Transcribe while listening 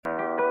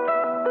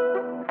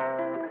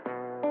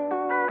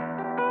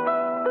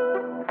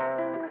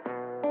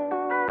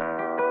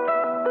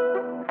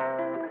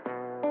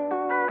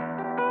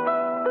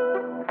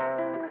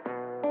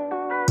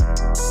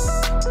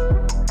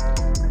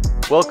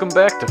Welcome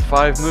back to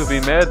 5 Movie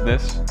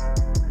Madness.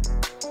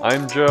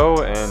 I'm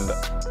Joe, and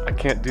I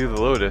can't do the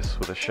Lotus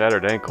with a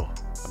shattered ankle.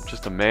 I'm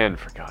just a man,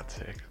 for God's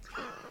sake.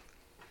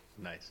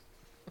 Nice.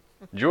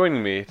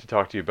 Joining me to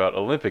talk to you about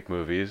Olympic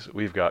movies,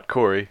 we've got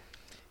Corey.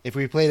 If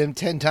we play them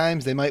 10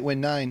 times, they might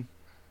win 9.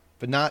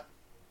 But not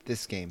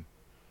this game.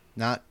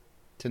 Not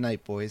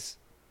tonight, boys.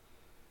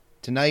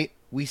 Tonight,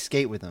 we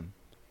skate with them.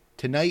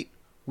 Tonight,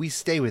 we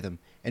stay with them.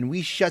 And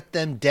we shut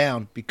them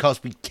down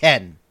because we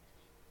can.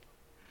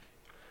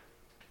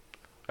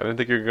 I didn't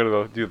think you were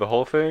going to do the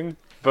whole thing,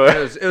 but... It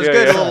was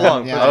good, a little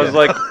long. Yeah. I was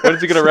like, when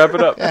is he going to wrap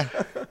it up? Yeah.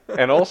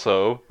 And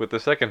also, with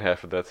the second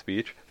half of that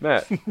speech,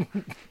 Matt.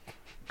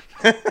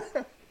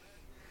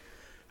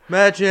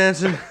 Matt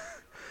Jansen,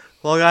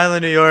 Long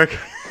Island, New York.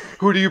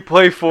 Who do you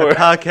play for?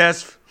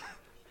 Podcast,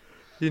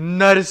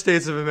 United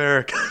States of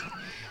America.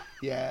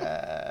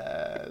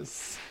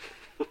 Yes.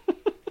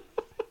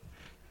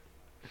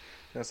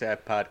 I'll say I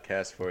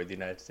podcast for the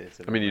United States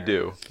of I mean, you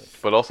America. do,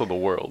 but also the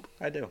world.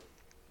 I do.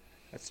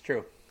 That's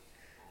true.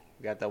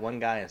 We got that one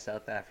guy in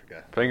South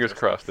Africa. Fingers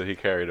crossed that he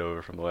carried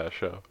over from the last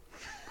show.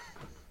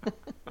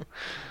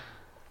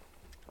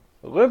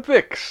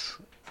 Olympics.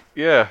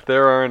 Yeah,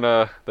 there aren't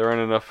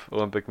enough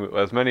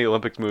as many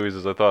Olympics movies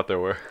as I thought there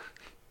were.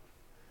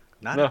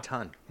 Not No. a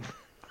ton.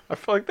 I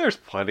feel like there's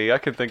plenty. I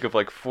can think of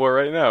like 4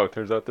 right now. It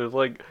turns out there's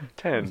like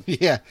 10.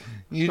 Yeah.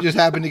 You just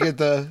happen to get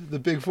the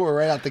big 4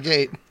 right out the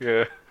gate.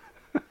 Yeah.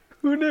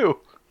 Who knew?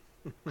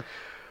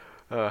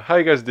 How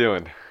you guys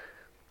doing?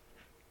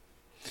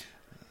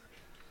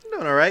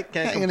 Doing all right.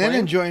 Can't Hanging in, complain.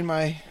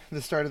 enjoying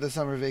the start of the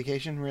summer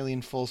vacation. Really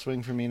in full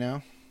swing for me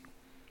now.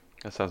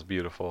 That sounds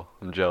beautiful.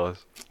 I'm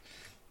jealous.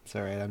 It's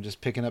all right. I'm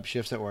just picking up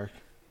shifts at work.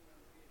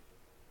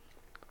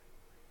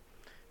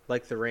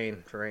 Like the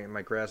rain.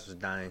 My grass was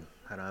dying.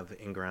 I don't have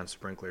in-ground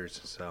sprinklers,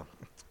 so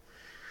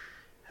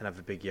I have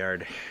a big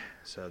yard.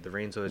 So the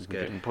rain's always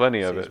good. Getting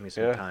plenty of Saves it. me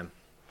some Yeah. time.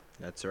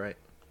 That's right.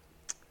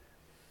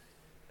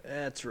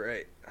 That's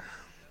right.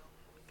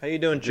 How you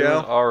doing, Doing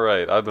Joe? all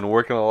right. I've been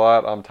working a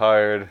lot. I'm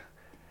tired.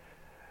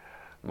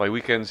 My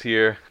weekend's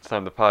here. It's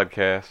time to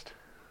podcast.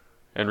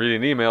 And read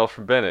an email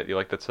from Bennett. You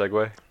like that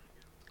segue?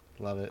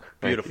 Love it.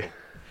 Thank Beautiful.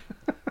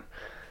 you.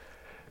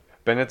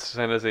 Bennett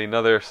sent us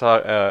another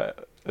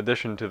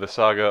addition to the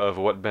saga of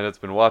what Bennett's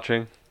been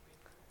watching.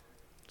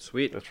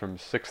 Sweet. That's from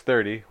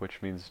 6:30,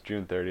 which means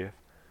June 30th.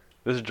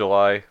 This is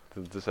July.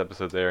 This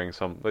episode's airing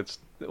there's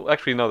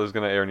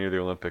going to air near the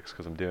Olympics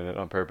because I'm doing it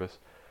on purpose.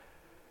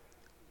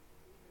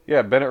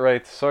 Yeah, Bennett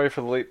writes, sorry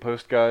for the late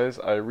post, guys.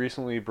 I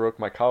recently broke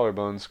my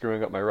collarbone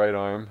screwing up my right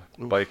arm.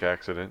 Oof. Bike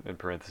accident, in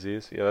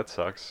parentheses. Yeah, that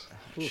sucks.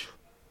 Oof.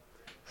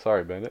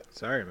 Sorry, Bennett.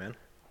 Sorry, man.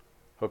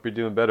 Hope you're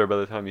doing better by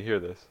the time you hear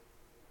this.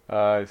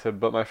 He said,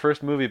 but my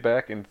first movie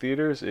back in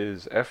theaters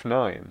is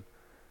F9.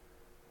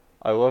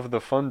 I love the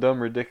fun,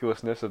 dumb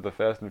ridiculousness of the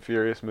Fast and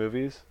Furious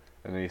movies.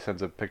 And then he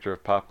sends a picture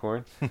of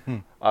popcorn.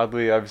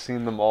 Oddly, I've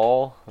seen them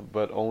all,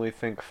 but only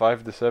think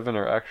 5 to 7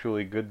 are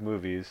actually good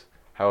movies.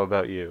 How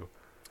about you?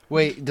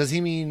 Wait, does he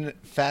mean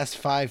Fast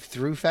 5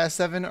 through Fast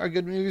 7 are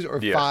good movies, or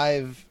Yes.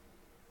 5?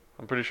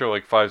 I'm pretty sure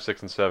like 5,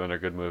 6, and 7 are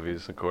good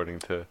movies, according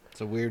to... It's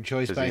a weird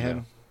choice His by email.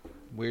 him.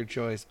 Weird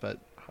choice, but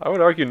I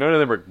would argue none of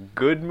them are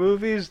good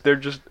movies. They're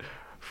just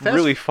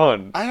really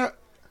fun. I don't.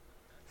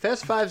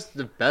 Fast Five's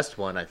the best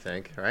one, I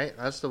think. Right?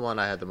 That's the one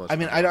I had the most. I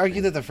mean, fun I'd watching.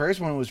 argue that the first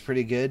one was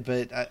pretty good,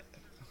 but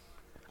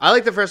I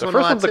like the first The one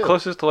first a lot one's the too.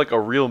 closest to like a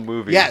real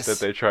movie Yes. that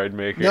they tried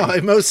making. no,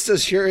 it most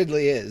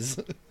assuredly is.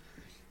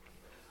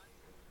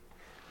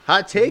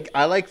 Hot take.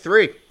 I like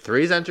 3.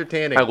 3's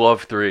entertaining. I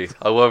love 3.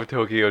 I love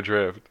Tokyo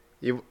Drift.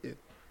 you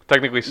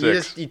Technically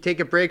 6. you take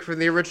a break from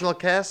the original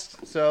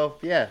cast. So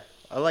yeah,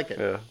 I like it.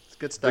 Yeah. It's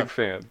good Big stuff.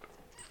 fan.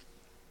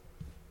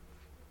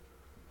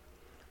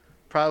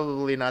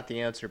 Probably not the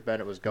answer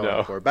Bennett was going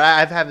No. for, but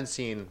I haven't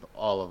seen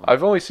all of them.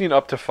 I've only seen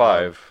up to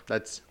 5.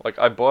 That's Like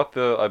I bought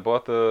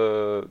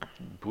the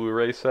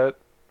Blu-ray set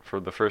for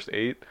the first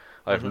 8.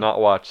 I have not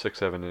watched 6,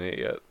 7, and 8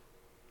 yet.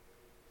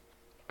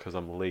 Cause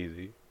I'm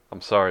lazy. I'm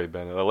sorry,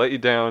 Bennett. I let you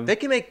down. they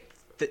can make.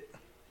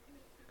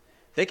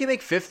 They can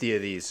make 50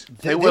 of these.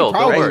 They will,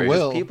 don't probably worry.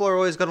 will. People are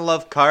always going to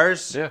love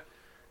cars. Yeah.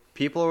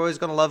 People are always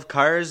going to love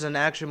cars, and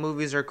action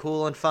movies are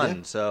cool and fun.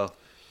 Yeah. So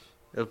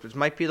it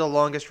might be the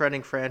longest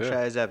running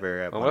franchise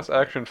ever. At Unless one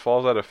point. action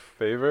falls out of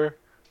favor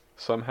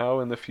somehow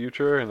in the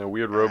future, in a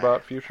weird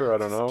robot future, I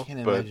don't know.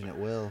 Can't But imagine it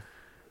will.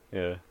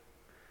 yeah.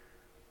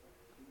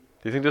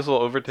 Do you think this will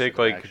overtake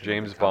So like action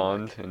James will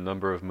become, Bond in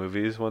number of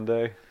movies one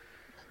day?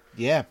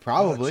 Yeah,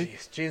 probably. Oh,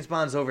 jeez. James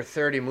Bond's over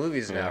 30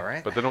 movies now, Yeah.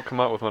 right? But they don't come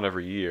out with one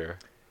every year.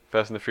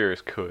 Fast and the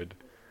Furious could.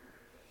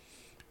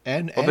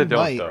 and Well, they don't,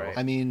 might. though.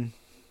 I mean,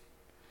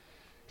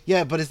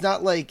 yeah, but it's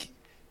not like.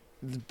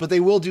 But they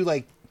will do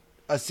like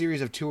a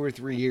series of 2 or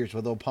 3 years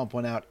where they'll pump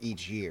one out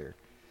each year,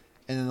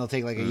 and then they'll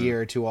take like a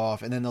year or 2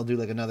 off, and then they'll do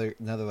like another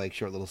like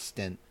short little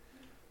stint.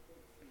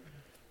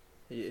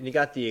 And you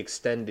got the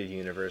extended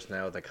universe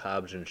now with like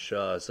Hobbs and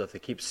Shaw, so if they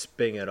keep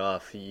spinning it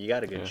off, you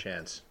got a good Yeah.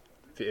 chance.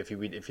 If you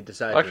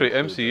decide. Actually, to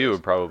include MCU those.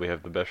 would probably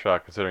have the best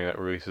shot considering that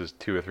releases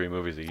 2 or 3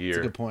 movies a That's year.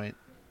 a good point.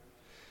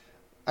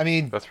 I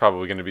mean, That's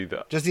probably going to be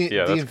just the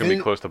that's going to be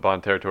close to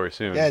Bond territory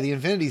soon. Yeah, the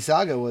Infinity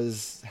Saga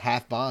was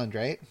half Bond,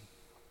 right?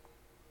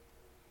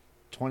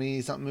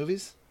 20-something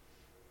movies?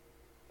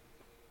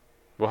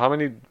 Well, how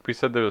many? We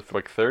said there's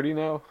like 30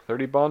 now?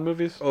 30 Bond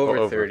movies?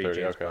 Over 30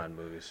 James okay. Bond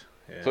movies.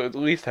 Yeah. So at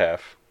least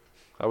half.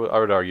 I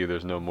would argue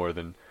there's no more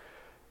than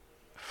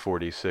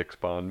 46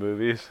 Bond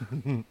movies.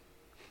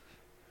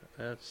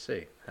 Let's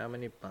see. How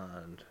many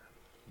Bond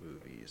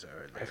movies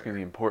are there? Asking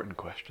the important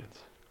questions.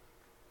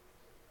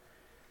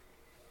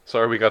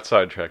 Sorry we got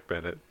sidetracked,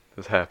 Bennett.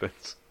 This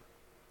happens.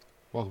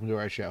 Welcome to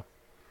our show.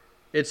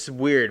 It's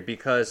weird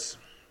because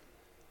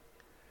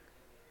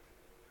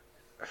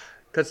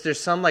there's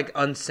some like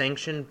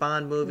unsanctioned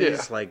Bond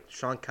movies. Yeah. Like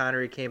Sean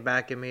Connery came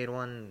back and made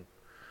one.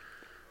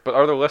 But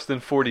are there less than I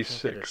think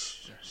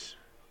 46? there's-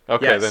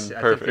 Okay, yes, then I think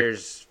perfect.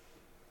 there's.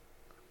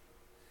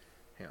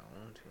 Yeah, 1,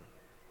 2.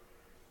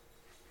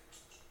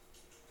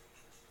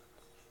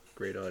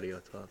 Great audio.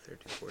 12, 13,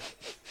 14,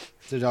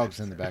 The dogs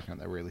in the background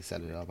that really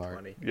set it apart.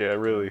 20, Yeah,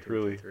 really, 22,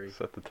 really 23,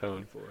 set the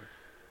tone. 24.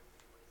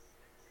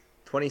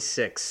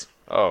 26.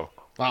 Oh,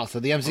 Wow, so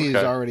the MCU is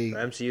Okay. already The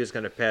MCU is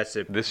going to pass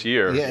it. this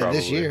year. yeah probably.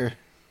 this year.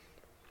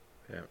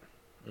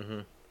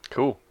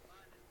 Cool.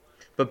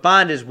 But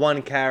Bond is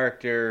one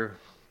character,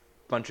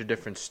 bunch of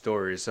different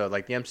stories. So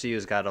like the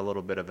MCU's got a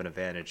little bit of an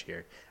advantage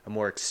here, a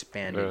more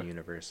expanded Yeah.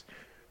 universe.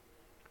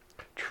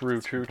 True,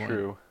 That's a good point.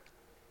 true.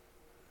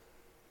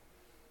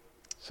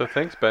 So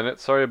thanks, Bennett.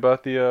 Sorry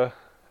about the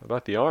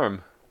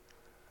arm.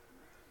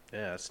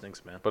 Yeah, that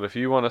stinks, man. But if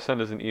you want to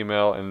send us an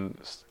email and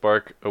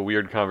spark a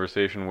weird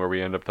conversation where we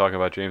end up talking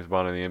about James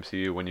Bond and the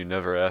MCU when you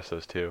never asked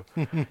us to,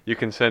 you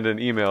can send an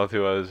email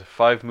to us,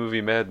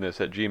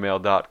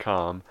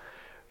 5moviemadness@gmail.com,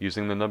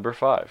 using the number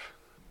 5.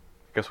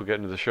 I guess we'll get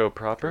into the show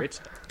proper. Great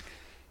stuff.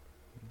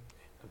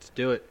 Let's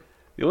do it.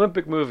 The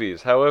Olympic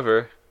movies,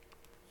 however,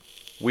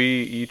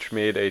 we each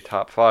made a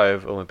top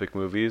 5 Olympic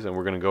movies, and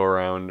we're going to go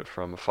around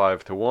from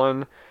 5 to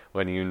 1,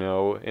 letting you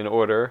know in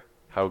order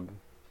how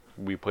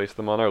we place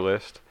them on our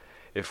list.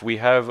 If we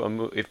have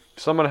if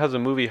someone has a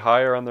movie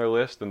higher on their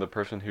list than the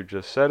person who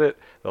just said it,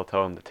 they'll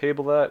tell them to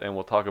table that, and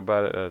we'll talk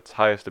about it at its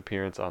highest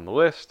appearance on the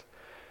list.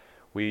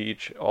 We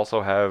each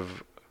also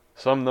have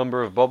some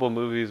number of bubble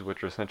movies,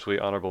 which are essentially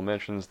honorable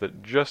mentions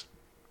that just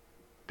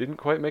didn't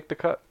quite make the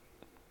cut.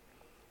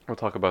 We'll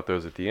talk about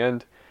those at the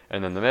end,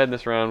 and then the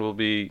madness round will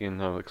be,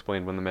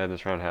 explain when the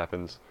madness round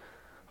happens.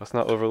 Let's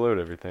not overload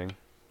everything.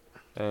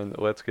 And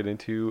let's get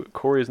into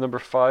Corey's number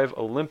 5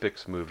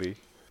 Olympics movie,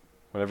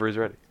 whenever he's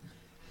ready.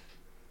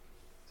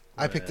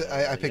 I picked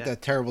yeah. a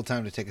terrible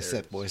time to take a There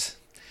sip, it is. boys.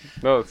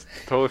 No, it's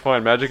totally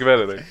fine. Magic of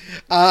editing.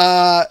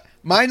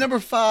 My number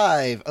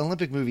 5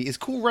 Olympic movie is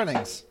Cool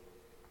Runnings.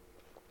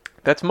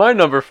 That's my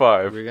number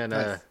 5. We're gonna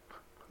Nice.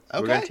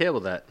 we're gonna Okay.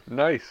 table that.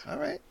 Nice. All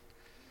right.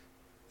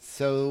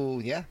 So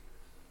yeah,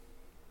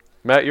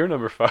 Matt, you're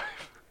number 5.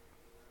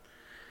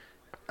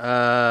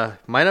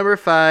 My number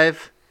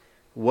 5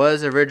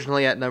 was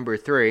originally at number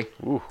 3,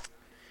 Ooh.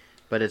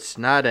 but it's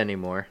not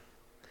anymore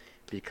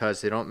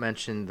because they don't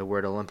mention the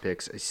word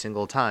Olympics a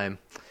single time,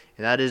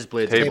 and that is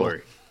Blades of Table.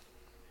 Glory.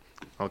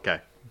 Okay.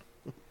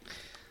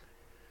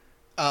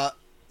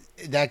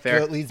 that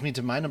Fair. leads me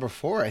to my number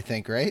 4, I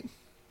think. Right.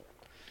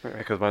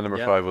 Because my number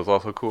Yep. 5 was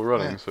also Cool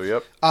Running, Yeah. so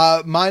yep.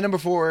 My number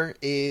 4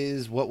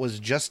 is what was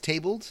just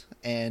tabled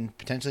and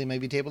potentially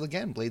maybe tabled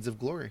again. Blades of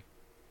Glory.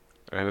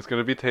 And it's going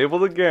to be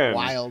tabled again.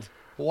 Wild.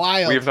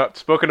 We have not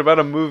spoken about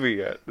a movie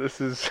yet. This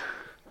is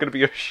going to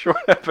be a short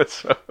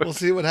episode. We'll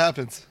see what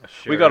happens.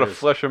 We got to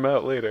flesh them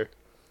out later.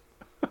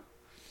 All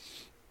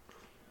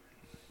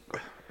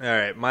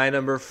right, my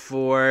number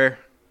 4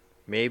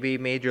 maybe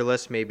made your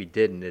list, maybe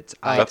didn't. It's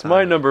That's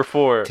my Iconic. number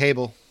 4.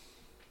 Table.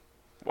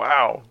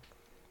 Wow.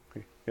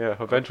 Yeah,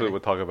 eventually Okay.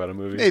 we'll talk about a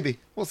movie. Maybe.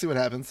 We'll see what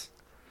happens.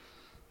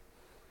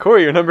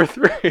 Corey, you're number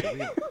 3.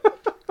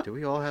 Do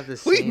we all have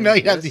the We same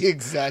might have list? the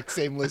exact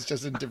same list,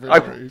 just in different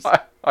orders.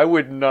 I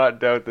would not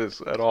doubt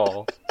this at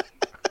all.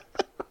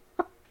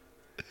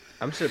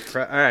 I'm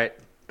surprised. All right.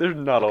 There's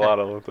not Okay. a lot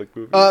of Olympic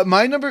movies.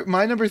 My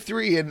number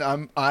 3,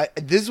 and I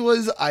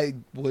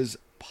was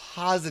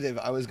positive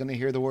I was going to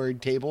hear the word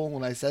table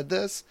when I said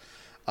this.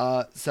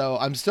 So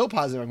I'm still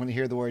positive I'm going to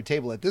hear the word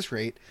table at this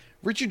rate.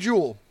 Richard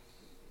Jewell.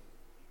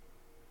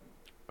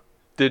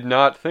 Did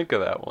not think of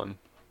that one.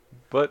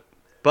 But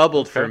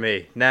Bubbled for Okay.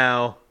 me.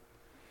 Now,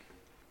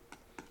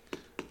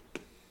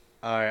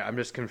 all right, I'm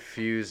just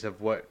confused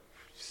of what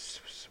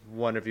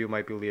one of you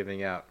might be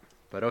leaving out.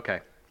 But okay.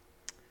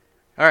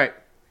 All right.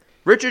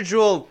 Richard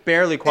Jewell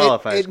barely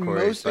qualifies, It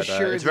Corey, most but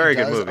assuredly it's a very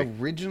does. good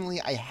movie.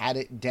 Originally, I had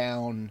it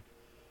down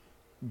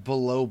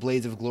below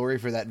Blades of Glory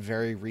for that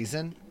very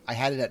reason. I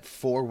had it at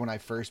 4 when I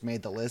first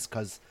made the list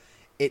because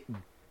it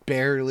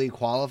barely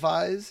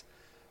qualifies,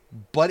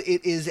 but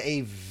it is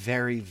a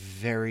very,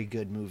 very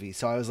good movie.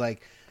 So I was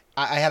like,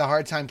 I had a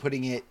hard time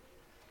putting it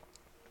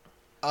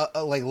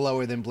like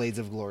lower than Blades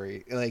of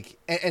Glory. Like,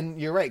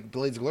 and you're right,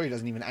 Blades of Glory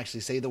doesn't even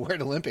actually say the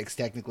word Olympics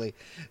technically.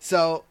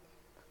 So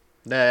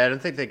No, I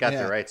don't think they got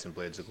Yeah. the rights in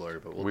Blades of Glory,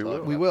 but we'll We talk will.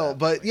 about We will, that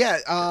but when we yeah,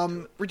 get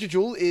to it. Richard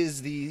Jewell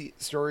is the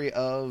story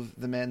of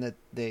the man that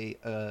they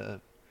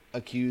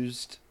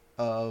accused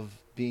of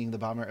being the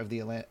bomber of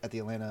the at the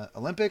Atlanta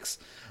Olympics.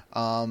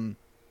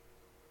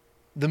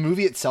 The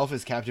movie itself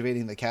is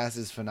captivating. The cast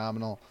is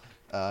phenomenal.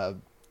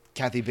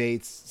 Kathy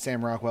Bates,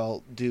 Sam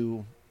Rockwell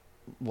do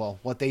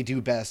what they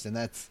do best, and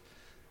that's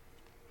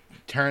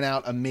turn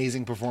out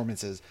amazing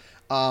performances.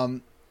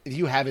 If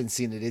you haven't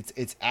seen it,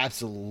 it's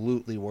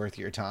absolutely worth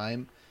your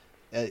time.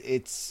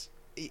 It's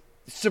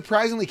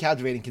surprisingly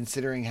captivating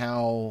considering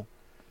how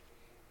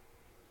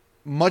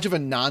much of a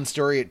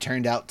non-story it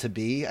turned out to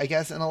be, I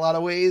guess, in a lot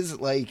of ways.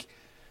 Like,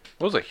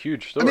 It was a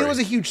huge story. I mean, it was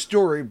a huge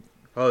story.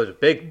 Oh, it was a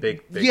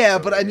big Yeah,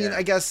 story, but I mean, yeah.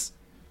 I guess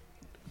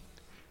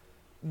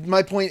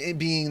my point in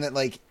being that,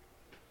 like,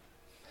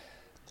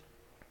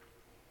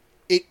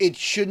 it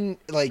shouldn't,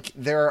 like,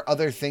 there are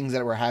other things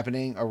that were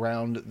happening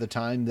around the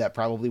time that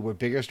probably were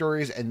bigger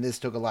stories, and this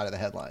took a lot of the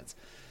headlines.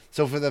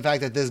 So for the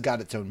fact that this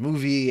got its own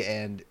movie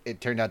and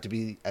it turned out to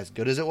be as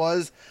good as it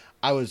was,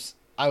 I was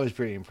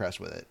pretty impressed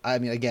with it. I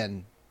mean,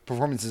 again,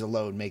 performances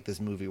alone make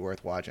this movie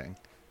worth watching.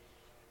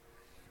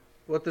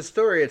 Well, the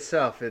story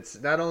itself,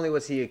 it's not only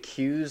was he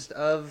accused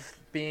of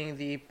being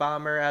the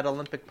bomber at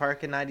Olympic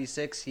Park in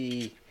 '96,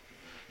 he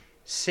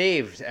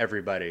saved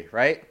everybody,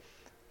 right?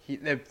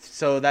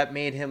 So that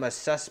made him a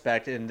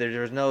suspect, and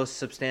there was no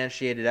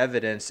substantiated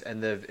evidence,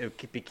 and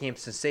it became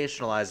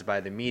sensationalized by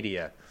the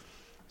media.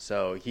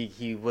 So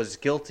he was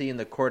guilty in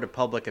the court of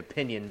public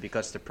opinion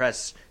because the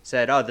press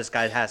said, "Oh, this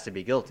guy has to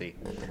be guilty."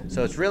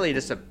 So it's really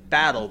just a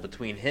battle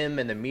between him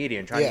and the media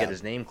and trying to Yeah. get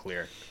his name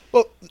clear.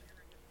 Well,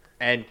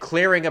 And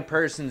clearing a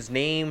person's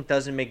name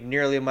doesn't make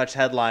nearly much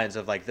headlines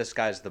of like this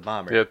guy's the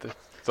bomber. Yeah, it's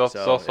So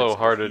also it's-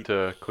 harder he-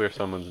 to clear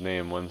someone's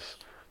name once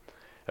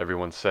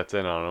everyone sets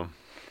in on them.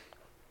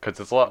 Because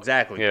it's a lot.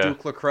 Exactly. Yeah.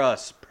 Duke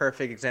Lacrosse,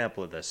 perfect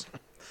example of this.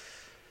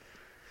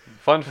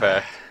 Fun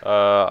fact: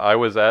 I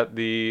was at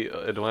the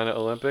Atlanta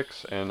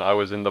Olympics, and I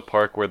was in the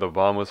park where the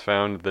bomb was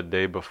found the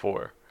day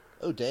before.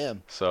 oh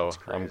damn. So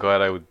crazy. I'm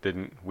glad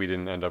we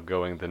didn't end up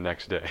going the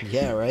next day.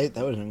 Yeah, right.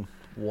 That would have been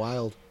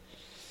wild.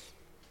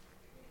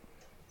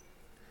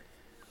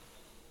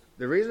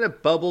 The reason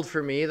it bubbled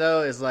for me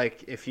though is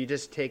like if you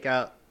just take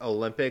out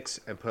Olympics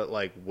and put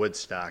like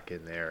Woodstock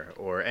in there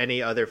or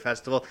any other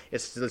festival,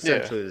 it's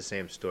essentially the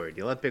same story.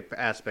 The Olympic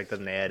aspect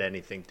doesn't add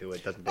anything to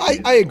it. Doesn't.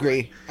 I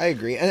agree. I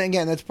agree. And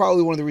again, that's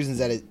probably one of the reasons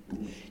that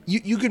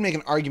you could make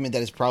an argument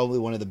that it's probably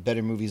one of the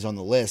better movies on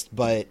the list,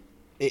 but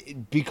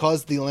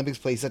because the Olympics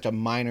play such a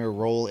minor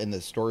role in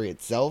the story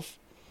itself,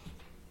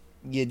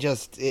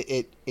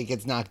 it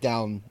gets knocked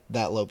down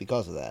that low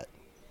because of that.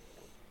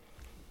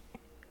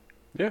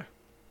 Yeah.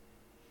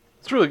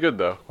 It's really good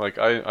though. Like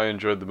I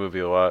enjoyed the movie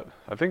a lot.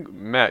 I think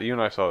Matt, you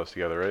and I saw this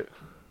together, right?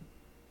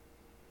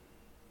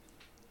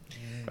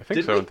 I think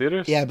Did so we? in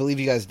theaters. Yeah, I believe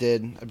you guys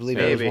did. I believe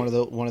it was Maybe.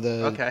 one of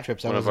the Okay.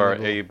 trips. I One of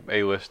wasn't our able-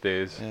 A-list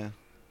days. Yeah,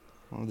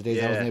 one of the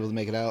days I wasn't able to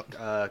make it out.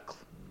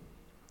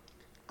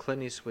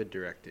 Clint Eastwood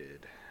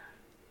directed.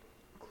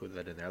 Include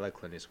that in there. I like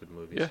Clint Eastwood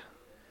movies. Yeah.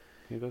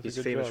 He does He's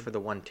a good famous job. for the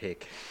one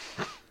take.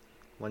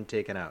 One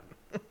taken out.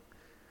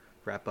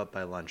 Wrap up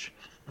by lunch.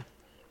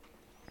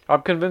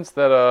 I'm convinced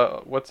that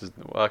we'll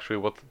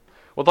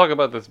talk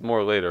about this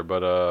more later,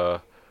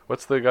 but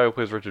what's the guy who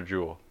plays Richard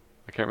Jewell?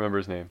 I can't remember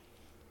his name.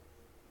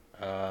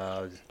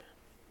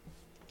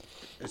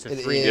 Is It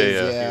free? is,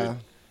 Yeah, yeah.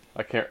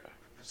 I can't.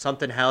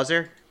 Something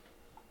Hauser?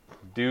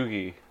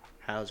 Doogie.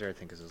 Hauser, I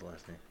think is his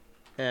last name.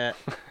 Yeah.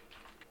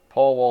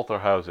 Paul Walter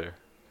Hauser.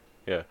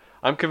 Yeah.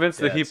 I'm convinced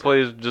Yeah, that he that's it.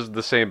 plays just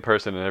the same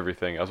person in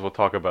everything, as we'll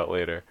talk about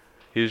later.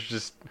 He's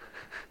just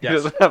he Yes.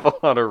 doesn't have a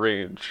lot of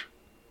range.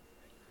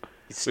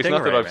 He's At least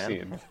not that I've man.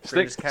 seen.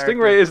 Greatest character.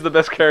 Stingray is the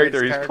best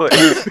character he's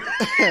Greatest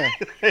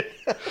played.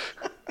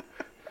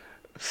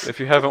 If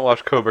you haven't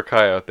watched Cobra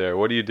Kai out there,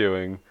 what are you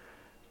doing?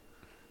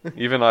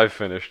 Even I've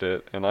finished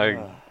it, and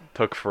I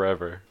took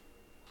forever.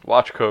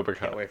 Watch Cobra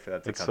Kai. Can't wait for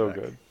that to It's come so back.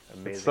 good.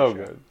 Amazing It's so show.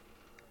 good.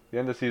 The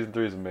end of season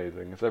 3 is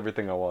amazing. It's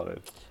everything I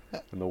wanted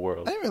in the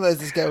world. I didn't realize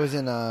this guy was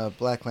in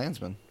Black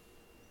Klansman.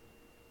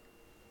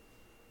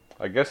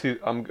 I guess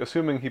I'm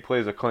assuming he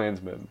plays a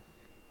Klansman.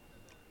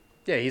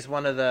 Yeah, he's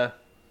one of the.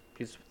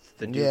 He's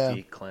the doofy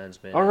Yeah.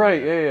 Klansman. All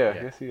right, and,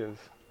 yeah. Yes, he is.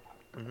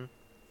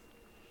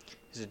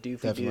 He's a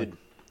doofy Definitely. dude.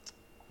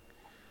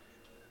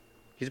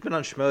 He's been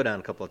on Schmodown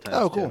a couple of times.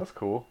 Oh, too. cool. That's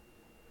cool.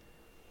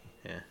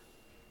 Yeah.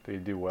 Did he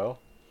do well?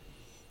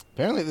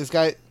 Apparently, this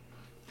guy.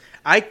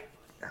 I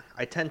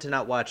tend to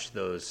not watch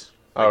those.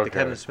 Like Okay, the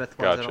Kevin Smith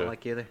ones I gotcha. don't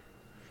like either.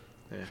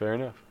 Yeah. Fair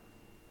enough.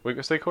 What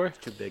you say, Corey?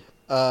 Too big.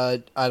 I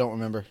don't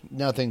remember.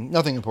 Nothing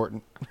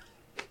important.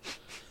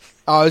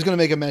 Oh, I was gonna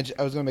make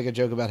a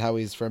joke about how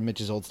he's from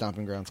Mitch's old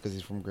stomping grounds because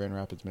he's from Grand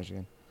Rapids,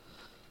 Michigan.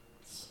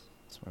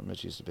 That's where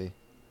Mitch used to be.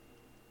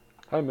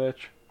 Hi,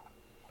 Mitch.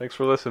 Thanks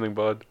for listening,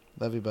 bud.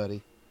 Love you,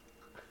 buddy.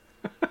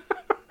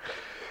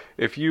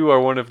 If you are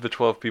one of the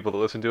 12 people that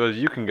listen to us,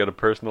 you can get a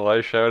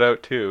personalized shout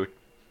out too.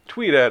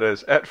 Tweet at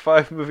us at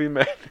 5movie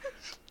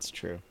Madness. It's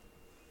true.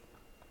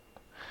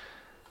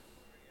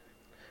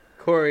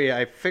 Corey,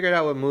 I figured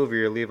out what movie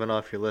you're leaving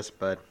off your list,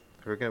 bud.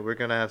 We're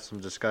gonna have some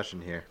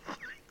discussion here.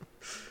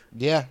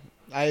 Yeah,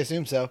 I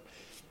assume so.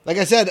 Like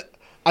I said,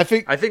 I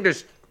think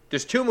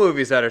there's two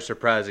movies that are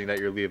surprising that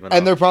you're leaving off.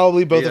 and they're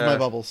probably both of my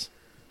bubbles.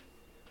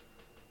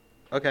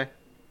 Okay.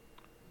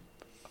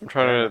 I'm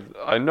trying to.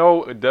 I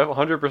know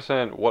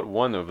 100% what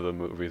one of the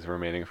movies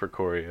remaining for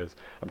Corey is.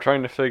 I'm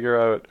trying to figure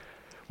out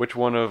which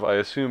one of, I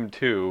assume,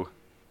 two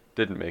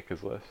didn't make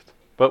his list.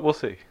 But we'll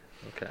see.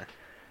 Okay.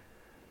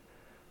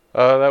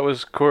 That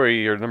was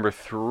Corey, your number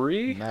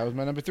 3. That was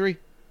my number 3.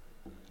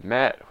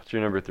 Matt, what's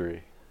your number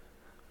 3?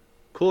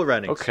 Cool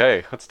Runnings.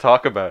 Okay, let's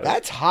talk about it.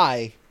 That's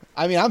high.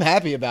 I mean, I'm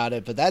happy about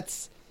it, but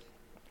that's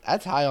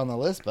high on the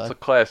list, bud. It's a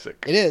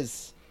classic. It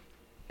is.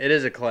 It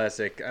is a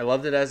classic. I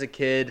loved it as a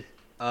kid.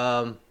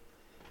 Another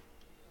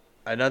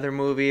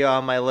movie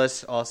on my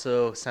list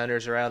also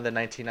centers around the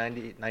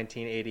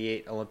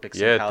 1988 Olympics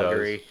in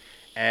Calgary. Does.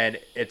 And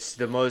it's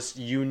the most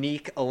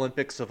unique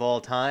Olympics of all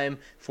time,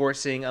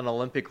 forcing an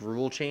Olympic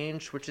rule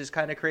change, which is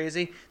kind of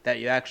crazy, that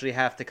you actually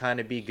have to kind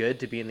of be good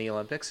to be in the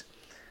Olympics.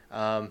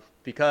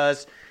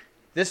 Because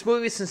this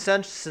movie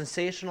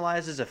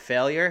sensationalizes a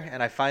failure,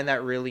 and I find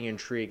that really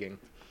intriguing.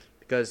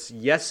 Because,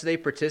 yes, they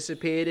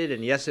participated,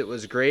 and yes, it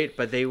was great,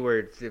 but they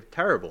were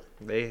terrible.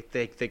 They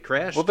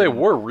crashed. Well, they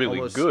were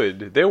really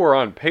good. They were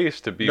on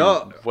pace to be,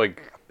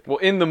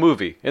 in the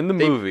movie. In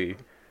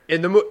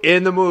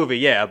the movie,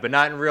 yeah, but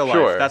not in real life.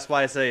 Sure. That's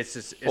why I say it's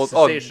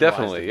sensationalized.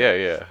 Definitely,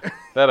 yeah.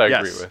 That I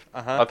agree with.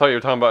 Uh-huh. I thought you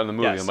were talking about in the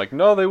movie. Yes. I'm like,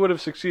 no, they would have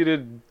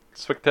succeeded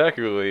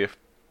spectacularly if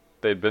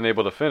they'd been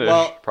able to finish,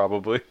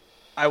 probably.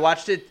 I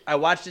watched it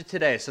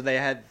today. So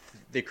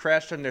they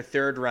crashed on their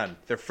third run.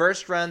 Their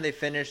first run, they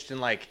finished in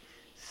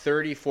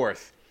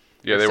 34th.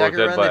 Yeah, they were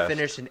dead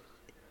last.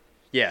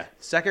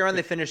 Second run,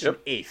 they finished in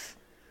 8th.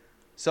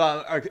 So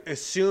I'm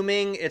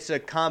assuming it's a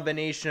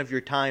combination of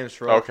your times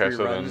for all 3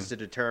 runs to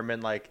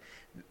determine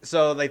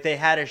they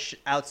had a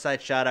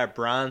outside shot at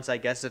bronze, I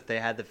guess, if they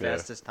had the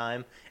fastest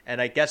time,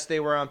 and I guess they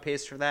were on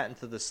pace for that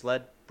until the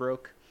sled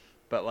broke.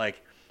 But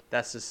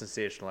that's the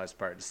sensationalized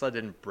part. The sled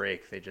didn't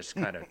break; they just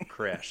kind of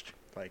crashed.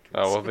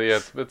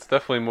 It's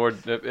definitely more.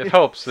 It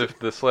helps if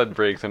the sled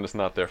breaks and it's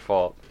not their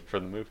fault for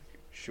the movie.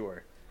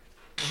 Sure.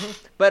 Mm-hmm.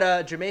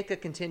 But Jamaica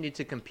continued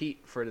to compete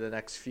for the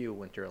next few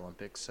Winter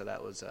Olympics, so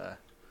that was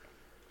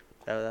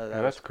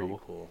that's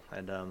cool.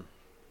 And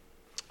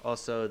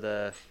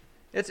also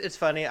it's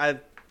funny.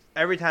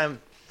 Every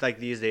time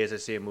these days I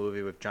see a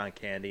movie with John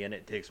Candy and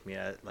it takes me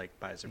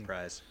by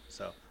surprise.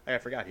 So I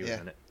forgot he was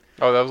in it.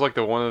 Oh, that was one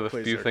of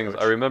the few things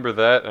coach. I remember.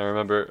 That and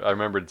I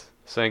remembered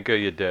Sanka,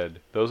 You Dead.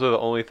 Those are the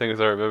only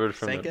things I remembered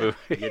from that movie.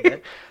 You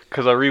Dead?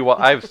 Because I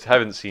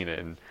haven't seen it,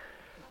 and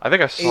I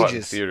think I saw it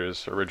in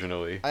theaters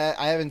originally.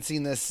 I haven't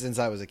seen this since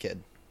I was a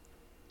kid.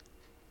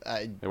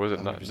 Is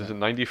it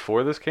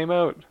 94 this came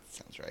out?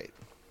 Sounds right.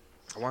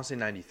 I want to say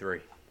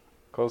 93.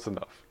 Close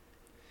enough.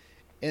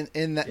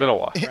 In that, it's been a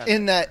while.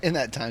 In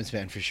that time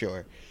span for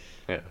sure.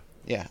 Yeah.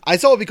 Yeah. I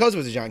saw it because it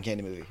was a John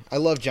Candy movie. I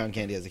loved John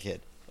Candy as a kid.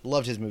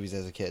 Loved his movies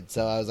as a kid.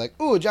 So I was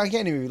like, "Ooh, a John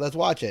Candy movie, let's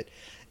watch it."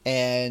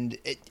 And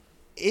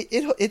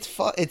it's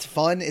fun,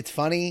 it's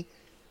funny.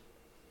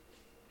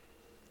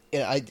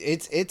 Yeah,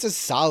 it's a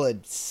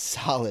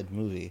solid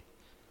movie.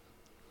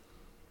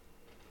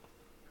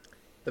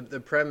 The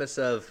premise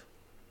of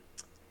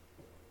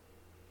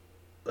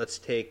let's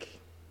take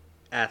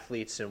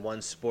athletes in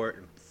one sport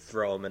and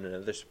throw them in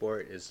another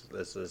sport is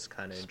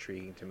kind of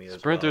intriguing to me as well.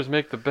 Sprinters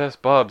make the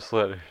best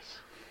bobsledders.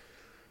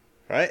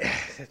 Right?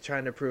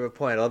 Trying to prove a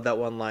point. I love that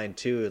one line,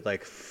 too.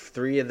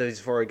 3 of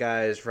these 4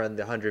 guys run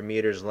the 100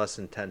 meters in less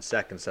than 10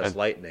 seconds. That's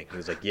lightning. He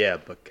was like, yeah,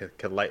 but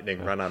can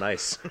lightning run on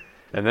ice?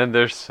 And then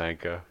there's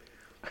Sanka.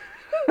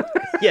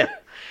 Yeah.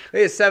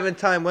 He's a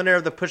 7-time winner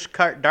of the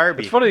pushcart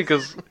derby. It's funny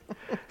because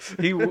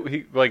he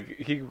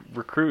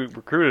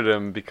recruited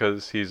him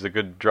because he's a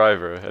good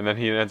driver, and then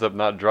he ends up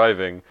not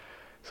driving,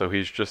 so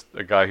he's just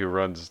a guy who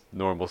runs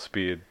normal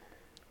speed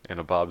in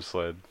a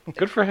bobsled.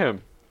 Good for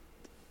him.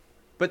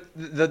 But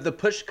the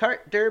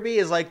pushcart derby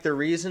is the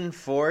reason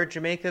for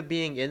Jamaica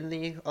being in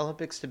the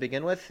Olympics to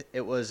begin with.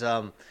 It was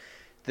the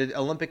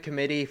Olympic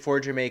Committee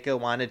for Jamaica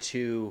wanted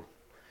to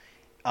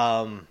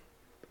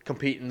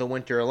compete in the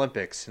Winter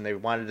Olympics, and they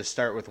wanted to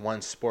start with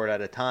one sport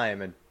at a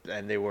time, and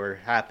they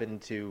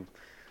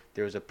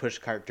there was a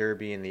pushcart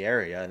derby in the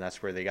area, and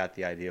that's where they got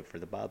the idea for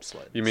the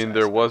bobsled. You mean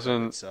there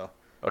wasn't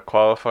a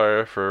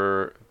qualifier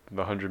for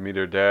the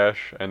 100-meter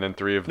dash, and then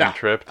 3 of them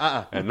tripped?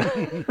 And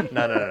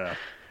No.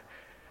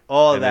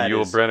 All and that then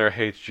Yul Brynner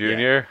hates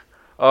Junior?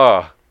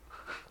 Oh,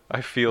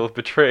 I feel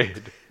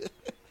betrayed.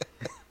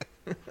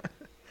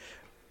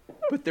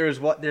 But there's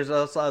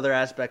also other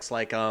aspects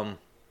one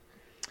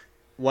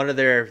of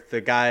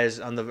the guys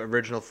on the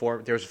original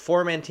there was a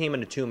 4-man team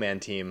and a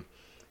 2-man team.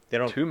 They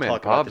don't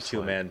talk about the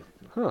 2-man.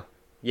 Huh.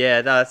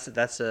 Yeah, no,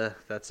 that's an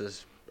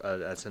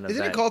event.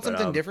 Isn't it called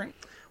something different?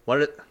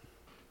 The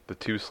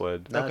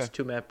 2-sled. No, it's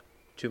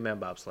 2-man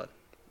bobsled.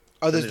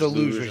 Oh, there's the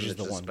luge, which is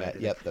the one.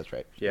 Yep, that's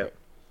right. Yep.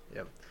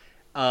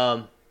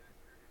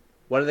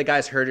 One of the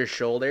guys hurt his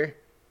shoulder,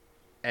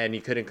 and he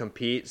couldn't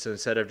compete. So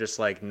instead of just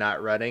like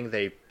not running,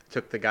 they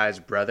took the guy's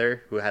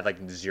brother who had like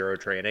zero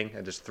training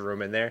and just threw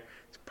him in there.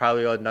 It's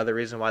probably another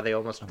reason why they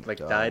almost like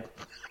God. died.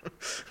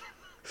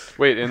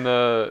 Wait, in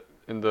the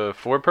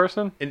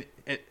 4-person?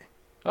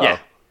 Oh. Yeah,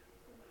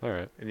 All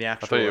right. in the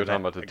actual. thought you were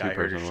event, talking about the guy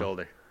hurt his 2-person one.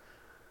 shoulder.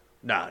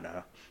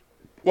 No.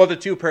 Well, the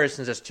 2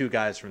 persons, that's 2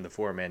 guys from the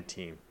 4-man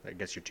team. I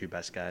guess your 2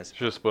 best guys.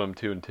 Should have split them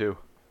 2 and 2.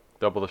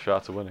 Double the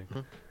shots of winning.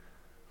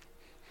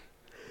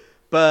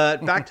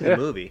 But back to the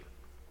movie.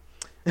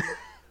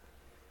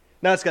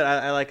 No, it's good.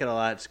 I like it a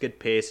lot. It's good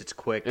pace. It's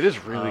quick. It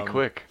is really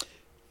quick.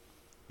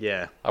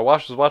 Yeah. I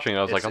was watching it.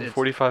 I was like, It's- I'm it's-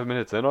 45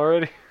 minutes in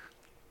already?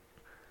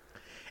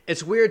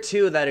 It's weird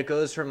too that it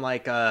goes from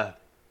like I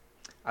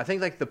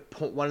think like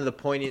one of the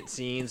poignant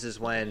scenes is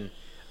when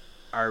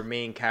our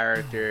main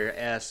character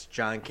asks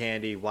John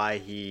Candy why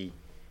he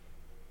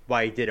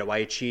did it, why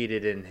he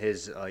cheated in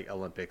his like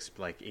Olympics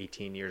like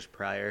 18 years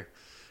prior,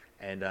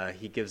 and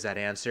he gives that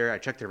answer. I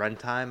checked the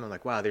runtime. I'm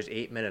like, wow, there's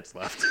 8 minutes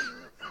left.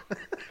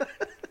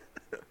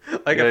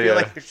 Like I feel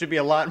like there should be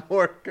a lot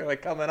more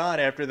like coming on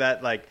after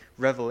that like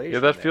revelation. Yeah,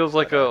 that there. feels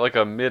like But,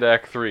 a mid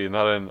Act 3,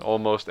 not an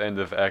almost end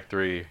of Act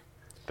 3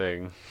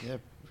 thing. Yeah,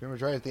 pretty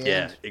much right at the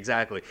yeah, end.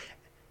 exactly.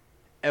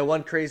 And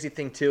one crazy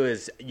thing too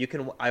is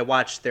I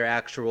watched their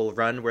actual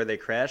run where they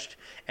crashed,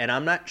 and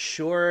I'm not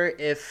sure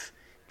if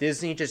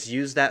Disney just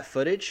used that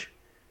footage,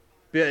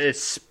 but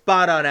it's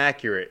spot on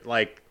accurate.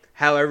 Like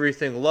how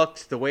everything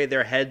looked, the way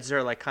their heads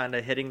are like kind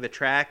of hitting the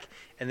track,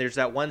 and there's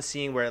that one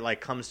scene where it like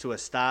comes to a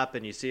stop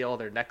and you see all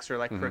their necks are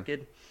like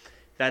crooked.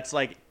 That's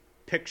like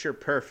picture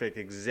perfect,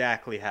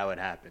 exactly how it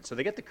happened. So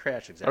they get the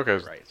crash exactly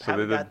Okay, right. so How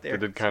they we got there,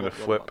 did kind of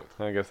it's a little flip.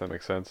 muddled. I guess that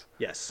makes sense.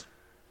 Yes,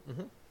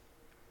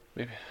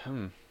 Maybe.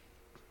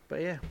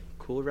 but yeah,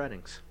 cool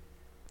runnings.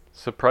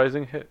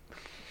 Surprising hit.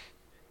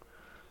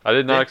 I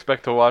did not Yeah.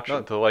 expect to watch No.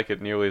 it to like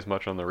it nearly as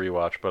much on the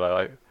rewatch,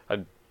 but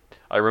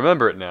I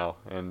remember it now,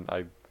 and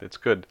it's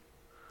good.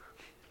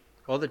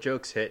 All the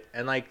jokes hit,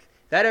 and like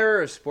that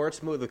era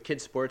of the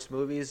kids sports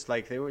movies,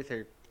 like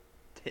they're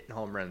hitting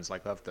home runs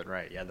like left and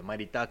right. Yeah, the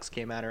Mighty Ducks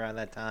came out around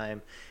that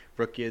time.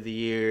 Rookie of the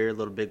Year,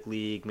 Little Big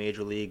League,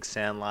 Major League,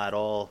 Sandlot,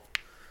 all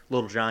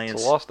Little Giants,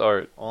 It's a lost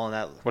art. all in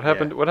that. What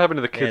happened? yeah. What happened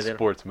to the Yeah, kids' they don't-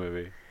 sports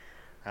movie?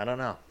 I don't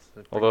know.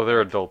 Although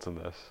they're adults in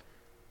this.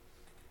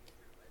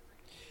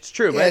 It's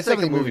true, Yeah, but it's like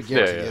a definitely movie movie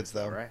geared Yeah, to yeah. kids,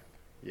 though. right?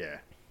 Yeah.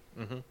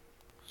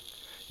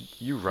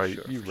 You right.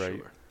 Sure, you for right.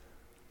 sure.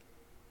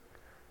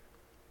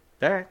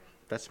 All right,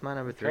 that's my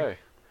number 3. Okay.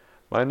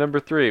 My number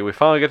 3. We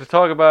finally get to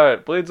talk about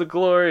it. Blades of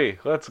Glory.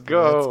 Let's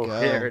go. Let's go.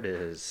 There it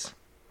is.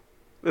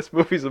 This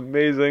movie's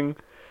amazing.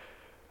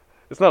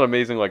 It's not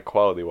amazing like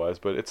quality wise,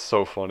 but it's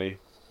so funny.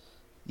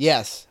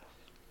 Yes.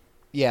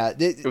 Yeah.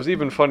 It was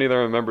even funnier than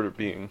I remembered it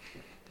being.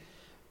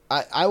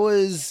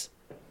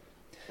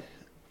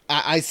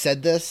 I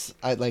said this.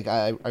 I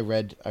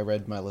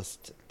read my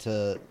list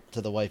to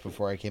the wife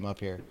before I came up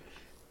here,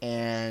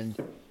 and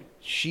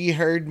she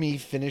heard me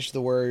finish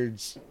the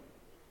words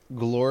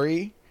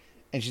 "glory,"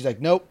 and she's like,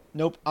 "Nope,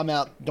 I'm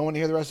out. Don't want to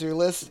hear the rest of your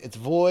list. It's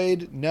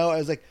void." No, I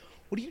was like,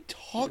 "What are you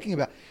talking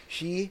about?"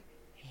 She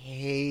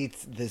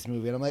hates this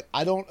movie, and I'm like,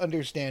 "I don't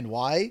understand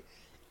why.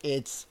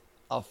 It's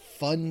a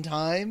fun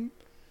time.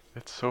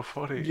 It's so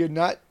funny. You're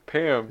not."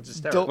 Pam, It's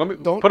hysterical. let me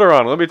don't- put her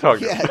on. Let me talk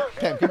to Yeah, her.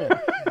 Pam, come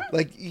here.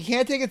 Like, you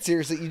can't take it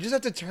seriously. You just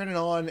have to turn it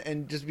on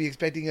and just be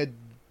expecting a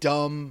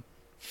dumb,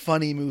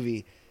 funny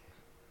movie.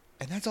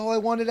 And that's all I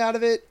wanted out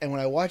of it. And when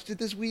I watched it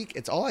this week,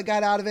 it's all I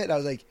got out of it. And I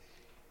was like,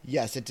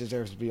 yes, it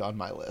deserves to be on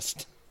my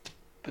list.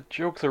 The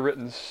jokes are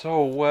written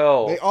so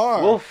well. They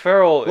are. Will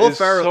Ferrell is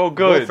so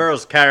good. Will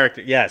Ferrell's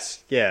character,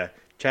 yes, yeah.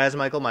 Chaz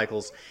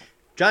Michaels.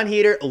 John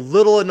Heater, a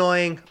little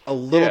annoying, a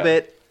little Yeah.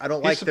 bit. I don't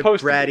He's like the supposed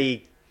to be.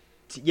 bratty.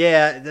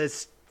 Yeah,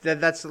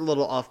 that's a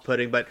little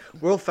off-putting. But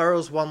Will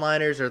Ferrell's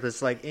one-liners are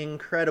just like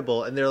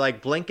incredible, and they're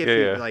like blink if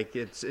you Yeah. like.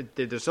 They're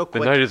so The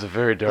quick. night is a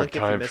very dark Blink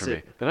if you time miss for me.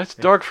 it. The night's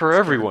dark for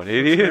everyone,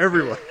 idiot. for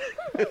everyone.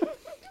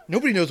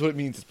 Nobody knows what it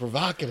means. It's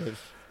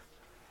provocative.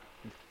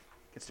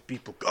 Gets the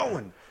people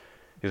going.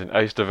 He's an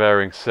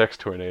ice-devouring sex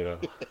tornado.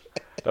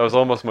 That was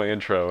almost my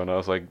intro, and I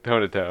was like,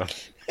 tone it down.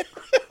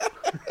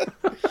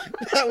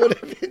 That would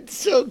have been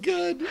so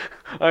good.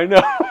 I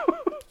know.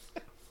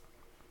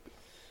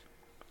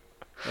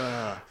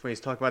 When he's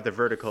talking about the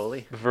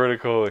verticoli,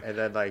 Vertical. and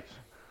then like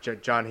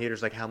John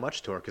Heater's like, "How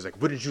much torque?" He's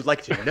like, "Wouldn't you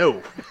like to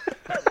know?"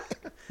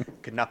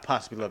 Could not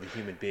possibly love a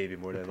human baby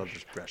more than I love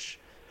this brush.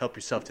 Help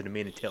yourself to the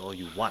mane and tail all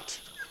you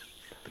want,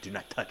 but do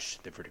not touch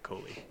the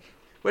verticoli.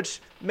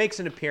 Which makes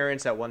an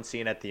appearance at one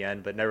scene at the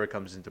end, but never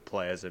comes into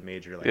play as a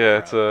major. Like,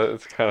 Yeah, crowd.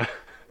 it's kind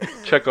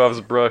of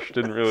Chekhov's brush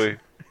didn't really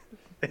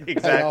Pay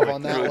exactly. off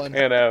on that one.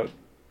 pan out.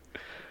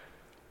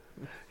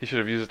 He should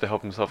have used it to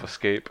help himself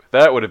escape.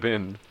 That would have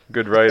been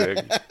good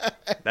writing.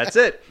 That's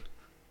it.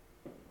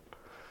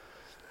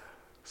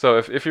 So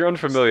if you're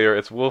unfamiliar,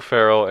 it's Will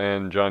Ferrell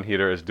and John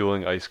Heater as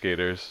dueling ice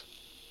skaters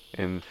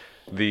in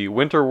the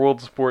World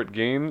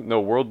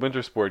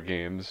Winter Sport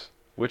Games,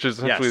 which is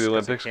essentially Yes, the 'cause they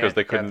Olympics because can't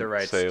they get couldn't the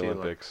rights say to the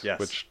Olympics. Yes.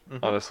 Which Mhm.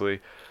 honestly,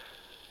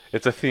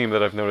 It's a theme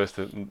that I've noticed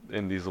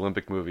in these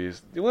Olympic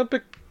movies. The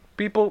Olympic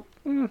people,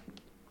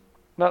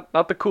 not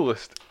the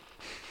coolest.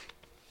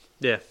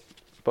 Yeah,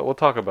 But we'll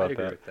talk I about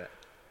agree that. with that.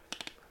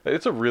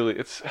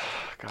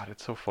 God,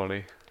 it's so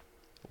funny.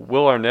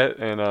 Will Arnett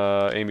and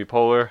Amy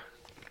Poehler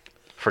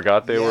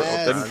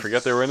didn't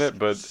forget they were in it,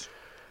 but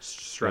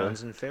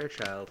Strauss and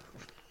Fairchild.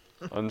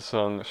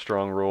 unsung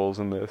strong roles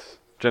in this.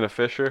 Jenna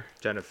Fisher,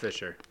 Jenna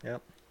Fisher.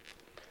 Yep.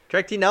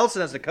 Craig T.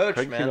 Nelson as the coach,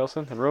 Craig T. man.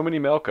 Nelson, and Romany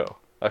Malco.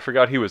 I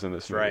forgot he was in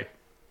this That's movie. right.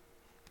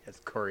 That's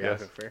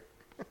choreographer.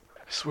 I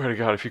swear to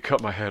God, if you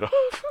cut my head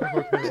off.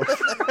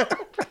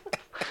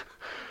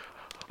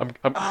 I'm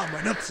Oh,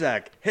 my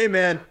nutsack. Hey,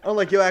 man, I don't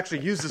like you actually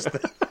use this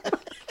thing.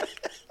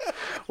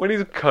 when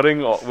he's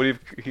cutting, when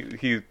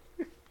he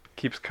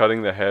keeps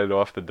cutting the head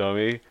off the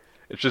dummy.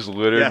 It's just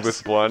littered Yes.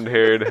 with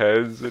blonde-haired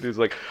heads, and he's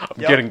like, "I'm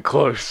Yep. getting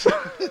close."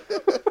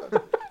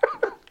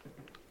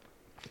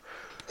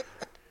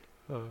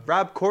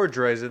 Rob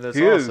Corddry's in this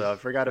He is. also. I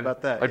forgot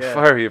about that. I'd yeah.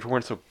 fire you if it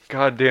weren't so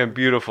goddamn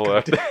beautiful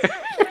out there.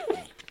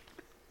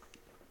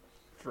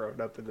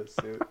 Thrown up in the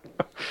suit.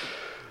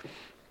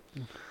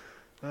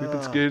 We've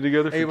been skating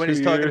together for Hey, when 2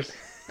 he's talking- years.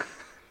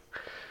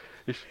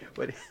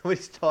 When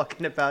he's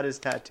talking about his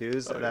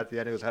tattoos, and at the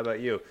end he goes, "How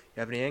about you? You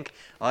have any ink?"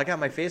 "Oh, I got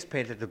my face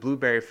painted at the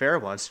Blueberry Fair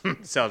once."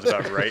 Sounds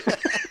about right.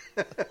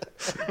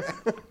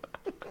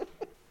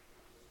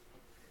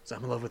 So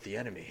I'm in love with the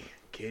enemy,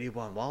 Katie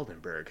von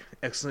Waldenberg.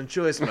 Excellent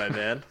choice, my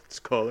man. It's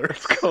Kohler.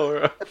 Call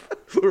her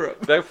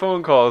up. That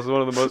phone call is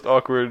one of the most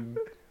awkward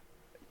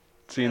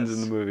scenes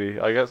in the movie.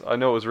 I guess I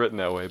know it was written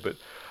that way, but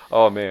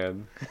oh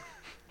man,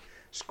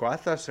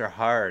 Squat thrusts are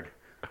hard,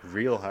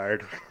 real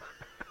hard.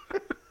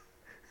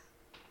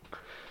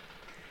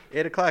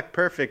 8 o'clock,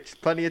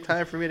 perfect. Plenty of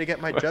time for me to get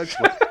my jugs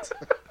wet.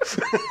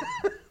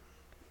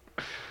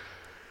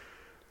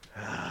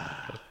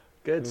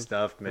 Good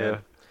stuff, man. Yeah.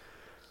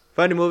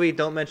 Funny movie.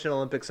 Don't mention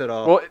Olympics at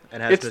all. Well,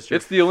 and has it's Mr. the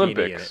Feeney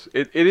Olympics.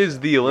 in It is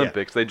the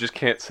Olympics. They just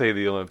can't say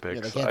the Olympics.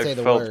 Yeah, they can't I say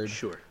the felt, word. it.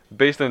 Sure.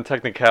 based on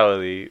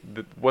technicality,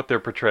 what they're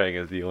portraying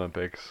is the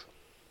Olympics.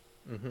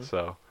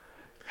 So,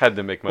 had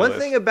to make my One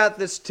list. thing about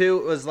this too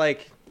was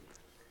like,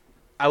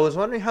 I was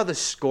wondering how the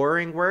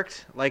scoring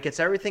worked. Like, it's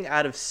everything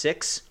out of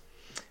 6,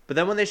 but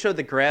then when they showed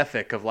the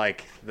graphic of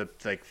like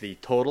the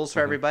totals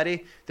for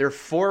everybody, they're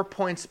 4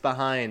 points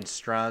behind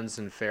Strauss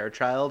and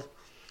Fairchild,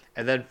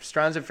 and then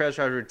Strauss and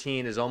Fairchild's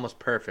routine is almost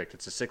perfect.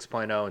 It's a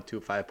 6.0 and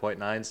 2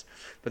 5.9s,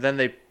 but then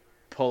they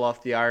pull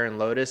off the Iron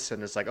Lotus,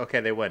 and it's like,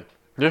 okay, they win.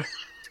 Yeah.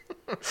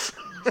 It's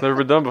never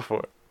been done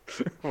before.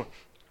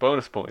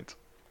 Bonus points.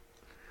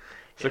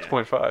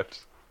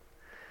 6.5s.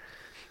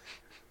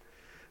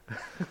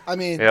 I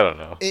mean, Yeah, I don't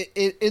know.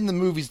 in the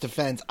movie's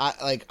defense,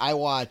 I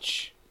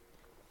watch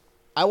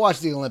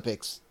the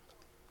Olympics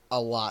a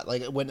lot.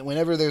 Like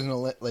whenever there's an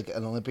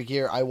Olympic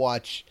year, I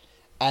watch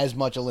as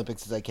much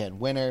Olympics as I can.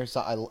 Winter,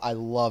 so I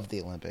love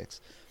the Olympics,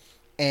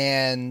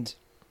 and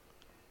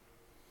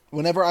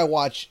whenever I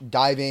watch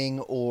diving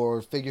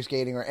or figure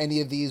skating or any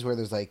of these where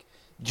there's like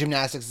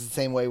gymnastics is the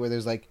same way where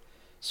there's like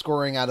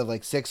scoring out of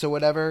like 6 or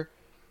whatever.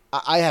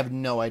 I have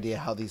no idea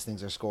how these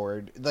things are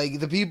scored. Like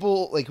the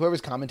people, like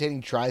whoever's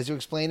commentating tries to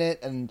explain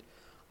it, and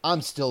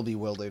I'm still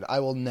bewildered.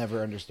 I will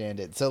never understand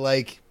it. So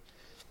like,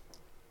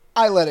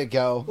 I let it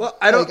go. Well,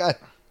 I don't.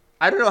 Like,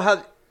 I don't know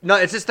how. No,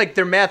 it's just like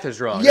their math is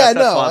wrong. Yeah, That's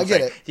no, all I'm I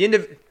get saying.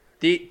 it.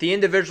 The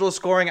individual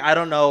scoring, I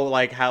don't know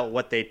like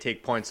what they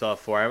take points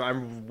off for.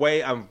 I'm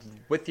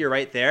with you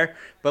right there.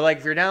 But like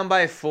if you're down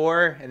by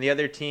 4 and the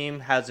other team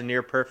has a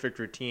near perfect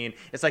routine,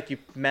 it's like you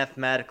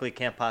mathematically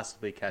can't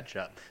possibly catch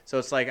up. So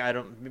it's like I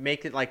don't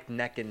make it like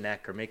neck and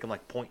neck or make them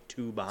like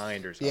 0.2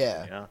 behind or something.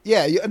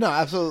 yeah, You know? no,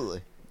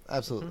 absolutely.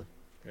 Or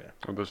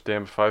those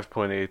damn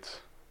 5.8s.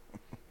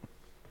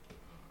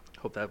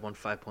 Hope that one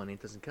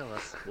 5.8 doesn't kill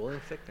us.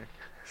 William Fichtner.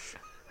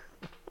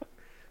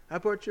 I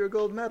brought you a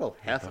gold medal.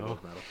 Half a No.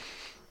 gold medal.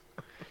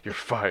 You're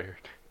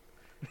fired.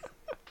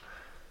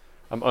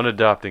 I'm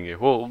unadopting you.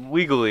 Well,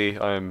 legally,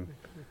 I'm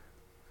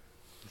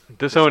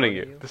disowning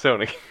you.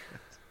 Disowning.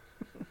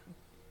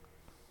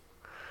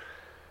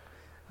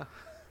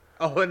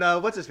 Oh,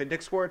 and what's his name?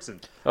 Nick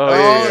Swartzen. Oh, Oh,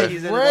 yeah, yeah.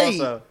 He's in it right.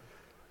 also.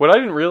 What I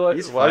didn't realize,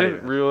 He's what I funny,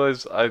 didn't man.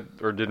 realize,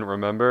 didn't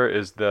remember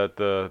is that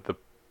the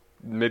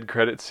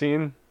mid-credit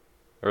scene,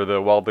 or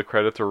while the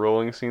credits are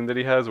rolling scene that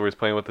he has, where he's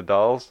playing with the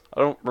dolls. I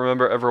don't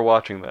remember ever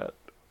watching that.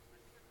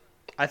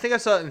 I think I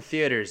saw it in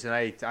theaters, and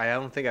I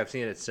don't think I've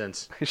seen it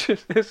since.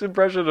 His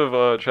impression of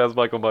Chaz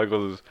Michael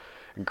Michaels is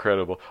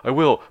incredible. I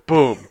will.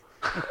 Boom.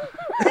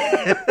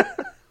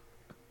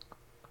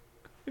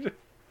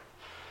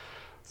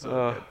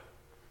 I'm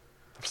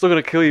still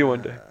gonna kill you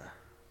one day.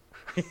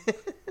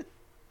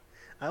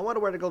 I want to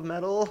wear the gold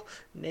medal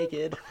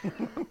naked.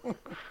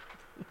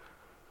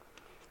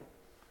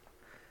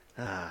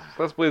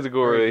 That's Blaze of Very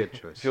Glory. good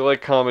choice. If you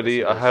like comedy,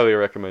 Yes, it I is. highly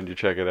recommend you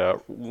check it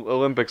out.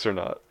 Olympics or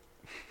not,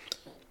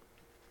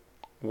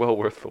 well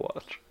worth the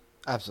watch.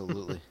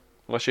 Absolutely.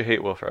 Unless you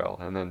hate Will Ferrell,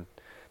 and then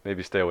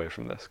maybe stay away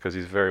from this because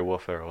he's very Will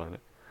Ferrell in it.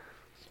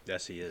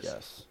 Yes, he is.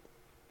 Yes.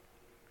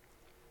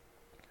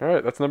 All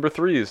right, that's number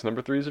threes.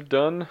 Number threes are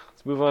done.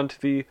 Let's move on to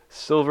the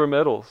silver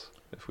medals,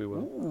 if we will.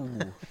 Ooh.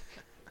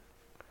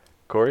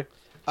 Corey?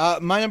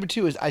 My number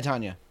 2 is I,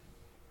 Tonya.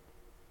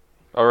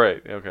 All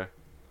right, okay.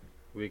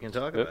 We can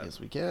talk Yep. about it. Yes,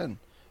 we can.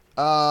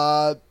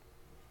 I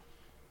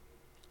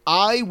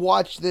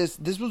watched this.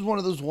 This was one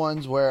of those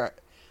ones where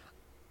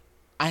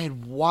I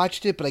had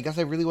watched it, but I guess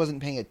I really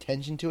wasn't paying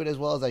attention to it as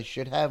well as I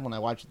should have when I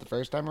watched it the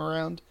first time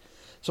around.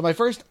 So my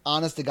first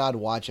honest to God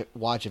watch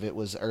of it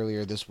was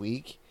earlier this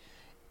week,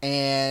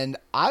 and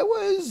I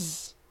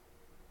was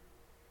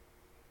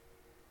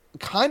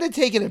kind of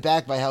taken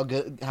aback by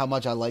how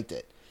much I liked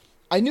it.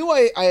 I knew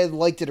I had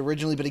liked it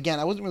originally, but again,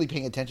 I wasn't really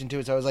paying attention to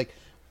it, so I was like,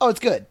 "Oh, it's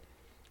good."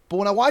 But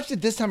when I watched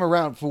it this time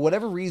around, for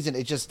whatever reason,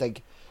 it just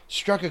like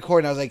struck a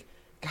chord, and I was like,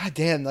 "God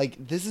damn!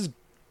 Like this is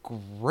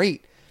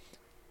great."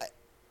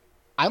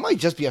 I might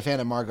just be a fan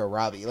of Margot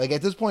Robbie. Like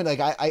at this point, like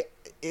I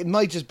it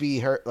might just be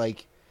her.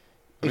 Like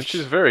I mean,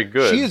 she's very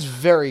good. She is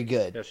very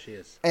good. Yes, she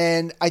is.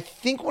 And I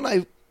think when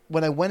I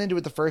went into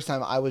it the first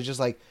time, I was just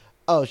like,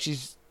 "Oh,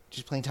 she's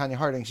playing Tonya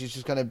Harding. She's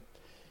just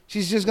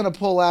gonna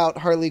pull out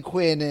Harley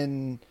Quinn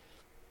and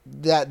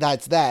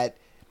that's that."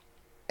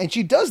 And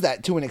she does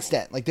that to an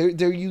extent. Like there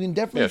you can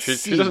definitely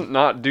see. She doesn't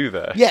not do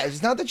that. Yeah,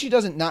 it's not that she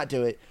doesn't not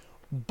do it,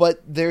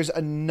 but there's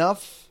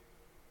enough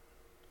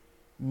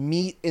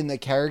meat in the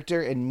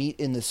character and meat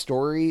in the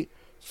story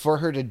for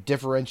her to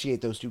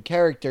differentiate those two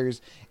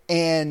characters.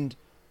 And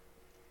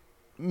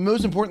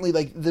most importantly,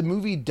 like the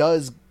movie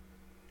does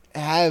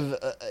have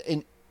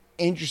an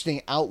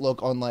interesting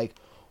outlook on like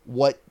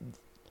what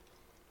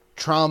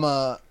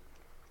trauma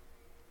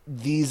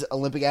these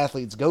Olympic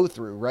athletes go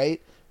through,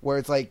 right? Where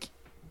it's like,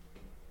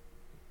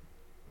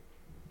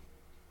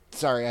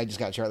 sorry, I just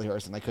got Charlie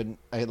Horse and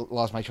I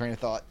lost my train of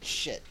thought.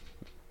 Shit.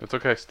 It's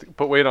okay.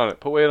 Put weight on it.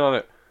 Put weight on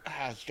it.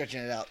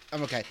 Stretching it out.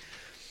 I'm okay.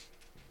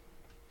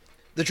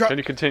 Can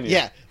you continue?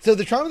 Yeah. So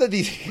the trauma that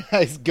these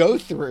guys go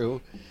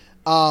through,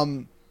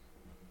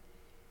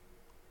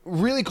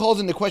 really calls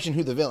into question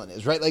who the villain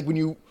is, right? Like when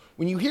you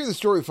hear the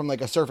story from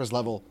like a surface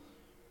level,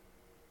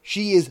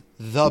 she is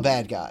the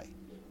bad guy,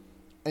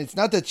 and it's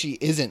not that she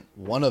isn't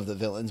one of the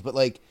villains, but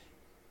like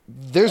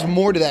there's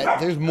more to that.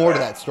 There's more to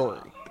that story.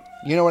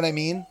 You know what I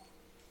mean?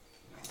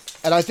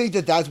 And I think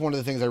that that's one of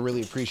the things I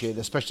really appreciate,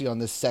 especially on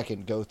this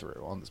second go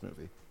through on this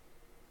movie.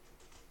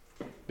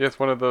 Yeah, it's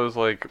one of those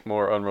like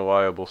more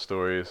unreliable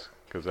stories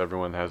because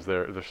everyone has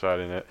their side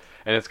in it,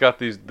 and it's got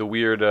the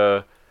weird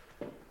the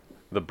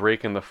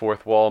break in the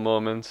fourth wall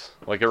moments.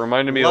 Like it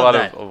reminded me a lot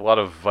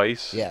of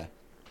Vice. Yeah.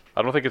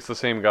 I don't think it's the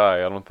same guy.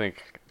 I don't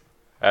think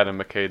Adam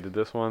McKay did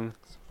this one.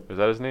 Is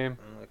that his name?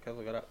 Okay,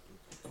 look it up.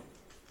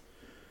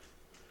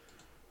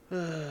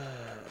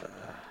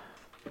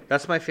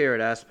 That's my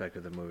favorite aspect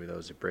of the movie,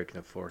 those breaking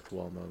the fourth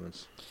wall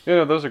moments. Yeah,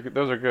 no, those are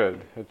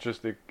good. It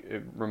just it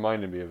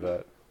reminded me of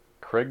that.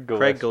 Craig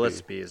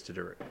Gillespie is the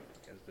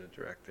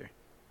director.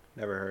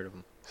 Never heard of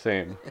him.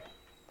 Same.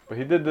 But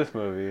he did this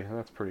movie, and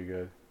that's pretty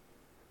good.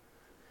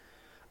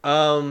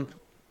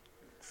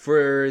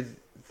 For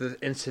the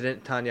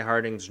incident Tonya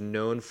Harding's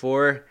known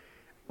for,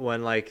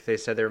 when like they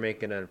said they were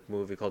making a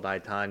movie called I,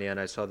 Tonya, and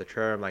I saw the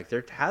trailer, I'm like,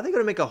 how are they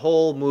going to make a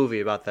whole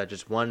movie about that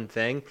just one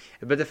thing?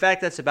 But the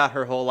fact that's about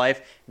her whole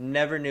life,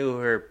 never knew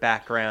her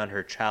background,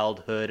 her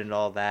childhood, and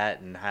all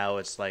that, and how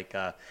it's like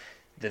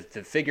the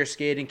figure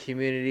skating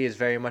community is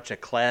very much a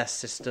class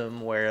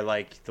system where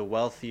like the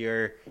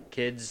wealthier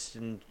kids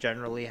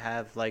generally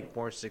have like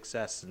more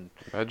success, and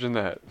Imagine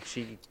that.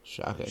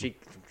 Shocking.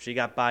 she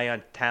got by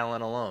on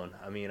talent alone.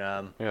 I mean,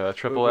 Yeah, that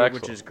triple axle.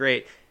 which is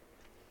great.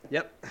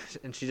 Yep,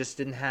 and she just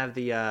didn't have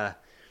the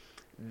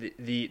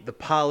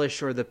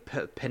polish or the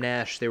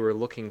panache they were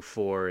looking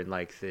for in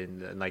like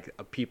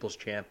a people's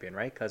champion,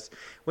 right? Because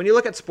when you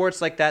look at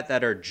sports like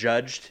that are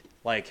judged,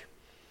 like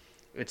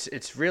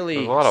it's really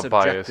There's a lot of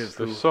subjective. bias.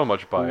 There's so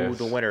much bias.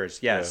 Who the winners,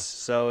 yes. Yeah.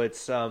 So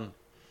it's to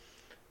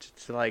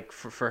like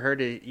for her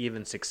to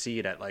even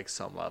succeed at like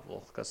some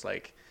level, because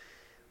like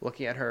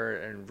looking at her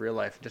in real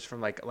life, just from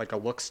like a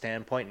look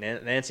standpoint,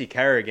 Nancy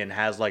Kerrigan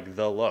has like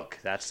the look.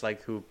 That's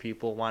like who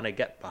people want to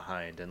get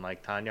behind, and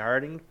like Tonya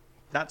Harding,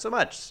 not so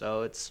much.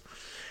 So it's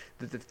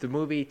the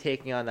movie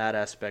taking on that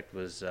aspect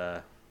was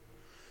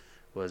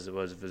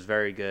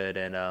very good,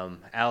 and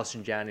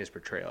Allison Janney's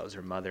portrayal as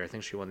her mother, I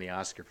think she won the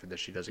Oscar for this.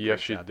 She does a great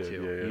job did,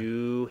 too. yeah.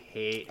 You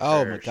hate her.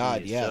 Oh my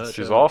God, She's yes. such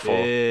She's a awful.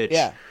 bitch.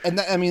 Yeah, and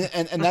I mean,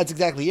 and that's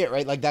exactly it,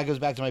 right? Like that goes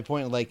back to my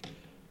point. Of, like,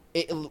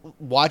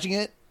 watching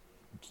it,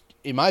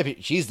 in my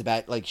opinion, she's the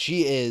bad. Like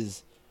she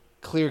is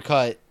clear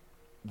cut,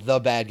 the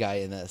bad guy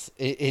in this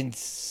in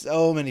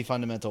so many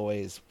fundamental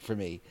ways for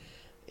me.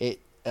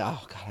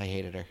 Oh God, I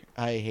hated her.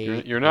 I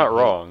hate. You're not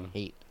wrong.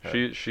 Hate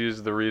her.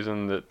 She's the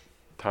reason that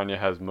Tonya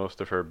has most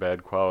of her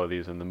bad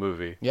qualities in the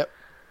movie. Yep.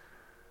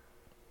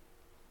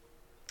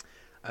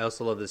 I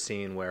also love the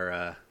scene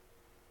where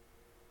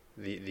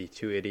the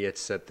two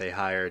idiots that they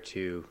hire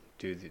to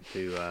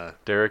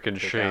Derek and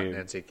take out Shane.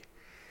 Nancy,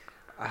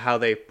 how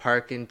they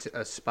park into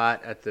a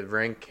spot at the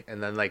rink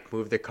and then like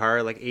move the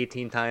car like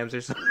 18 times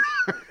or something.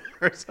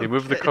 He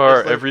moved the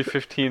car every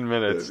 15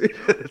 minutes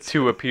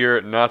to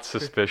appear not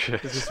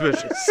suspicious.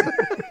 Suspicious.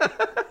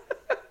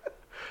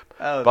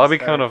 Oh, Bobby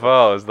hysterical.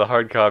 Cannavale is the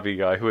hard copy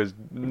guy who has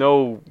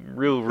no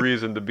real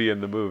reason to be in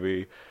the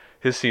movie.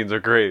 His scenes are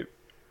great.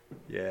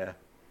 Yeah.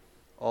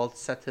 All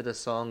set to the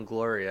song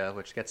Gloria,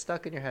 which gets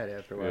stuck in your head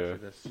after watching Yeah.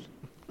 this.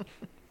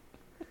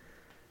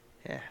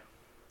 Yeah.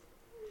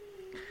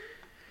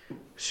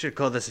 Should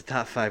call this a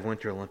top 5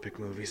 Winter Olympic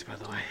movies, by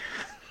the way.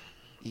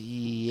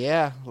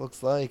 Yeah,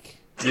 looks like.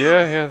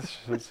 Yeah,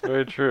 that's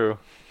very true.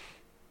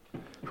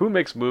 Who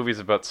makes movies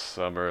about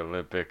Summer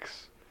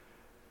Olympics?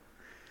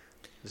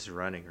 This is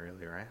running,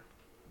 really, right?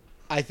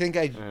 I think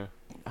I. Yeah.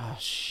 Oh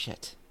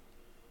shit.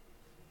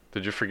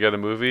 Did you forget a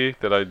movie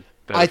that I had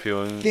I a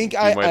feeling think you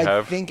I might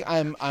have? think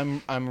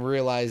I'm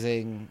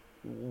realizing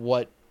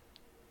what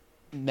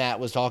Matt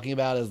was talking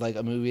about is like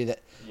a movie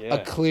that a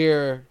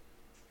clear,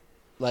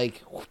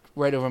 like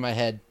right over my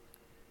head.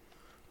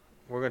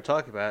 We're going to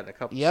talk about it in a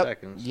couple Yep.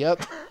 seconds.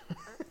 Yep.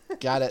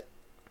 Got it.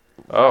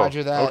 Oh,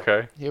 Roger that.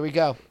 okay. Here we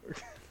go.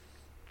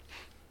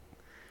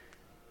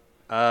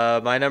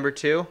 My number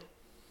 2.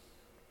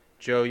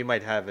 Joe, you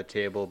might have a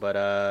table, but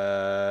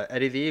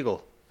Eddie the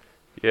Eagle.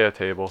 Yeah,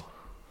 table.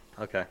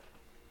 Okay.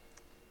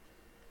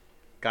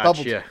 Bubble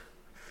Gotcha.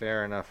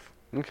 Fair enough.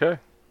 Okay.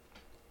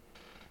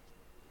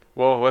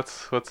 Well,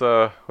 let's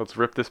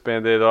rip this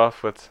Band-Aid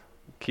off. Let's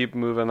keep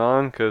moving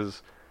on,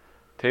 because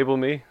table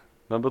me.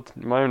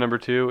 My number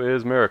 2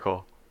 is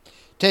Miracle.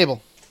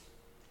 Table.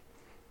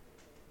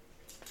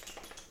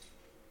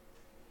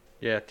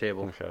 Yeah,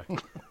 table. Okay.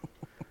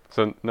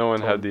 So no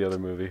one had the other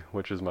movie,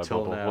 which is my Till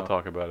bubble. now. We'll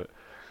talk about it.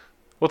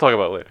 We'll talk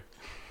about it later.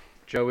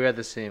 Joe, we had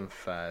the same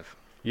 5.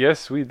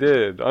 Yes, we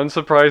did.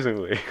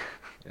 Unsurprisingly.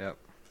 Yep.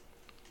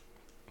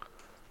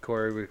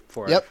 Corey, we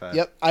 4 out of Yep. 5.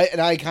 Yep.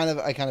 I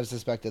kind of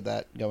suspected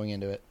that going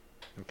into it.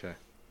 Okay.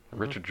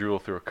 Richard Jewell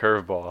threw a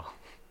curveball.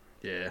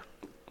 Yeah.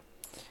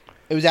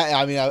 It was.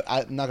 I mean,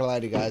 I'm not gonna lie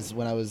to you guys.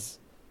 That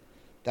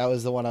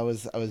was the one I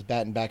was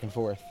batting back and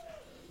forth.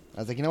 I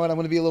was like, you know what? I'm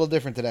gonna be a little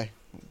different today.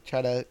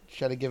 Try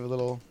to give a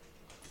little.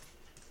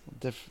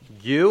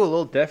 You a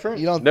little different?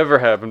 You don't. Never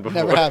happened before.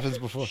 Never happens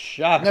before.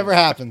 Shocking. Never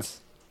happens.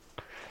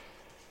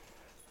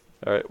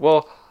 All right.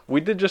 Well,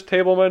 we did just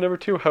table my number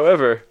 2.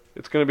 However,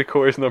 it's going to be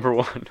Corey's number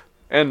 1,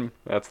 and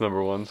that's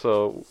number 1.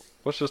 So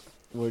let's just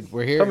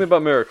We're here. tell me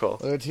about Miracle,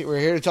 We're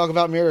here to talk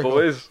about Miracle.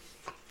 boys.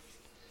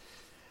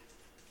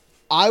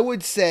 I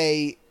would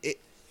say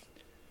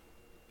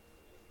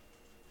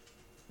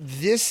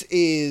this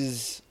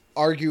is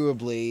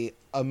arguably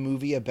a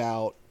movie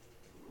about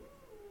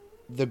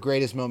the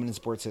greatest moment in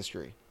sports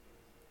history.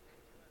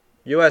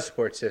 U.S.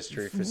 sports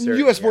history for certain.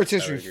 U.S. sports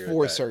Yes, I would history agree for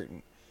with that.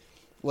 certain.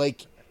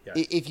 Like,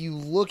 Yes. if you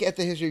look at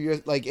the history of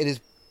U.S., like, it is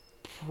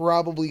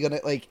probably gonna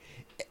like,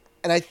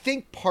 and I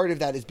think part of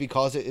that is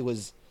because it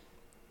was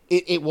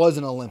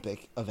an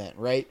Olympic event,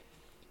 right?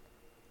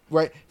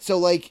 Right. So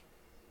like,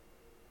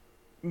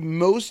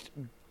 most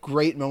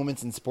great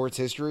moments in sports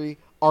history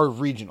are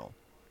regional,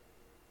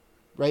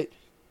 right?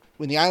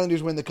 When the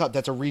Islanders win the cup,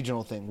 that's a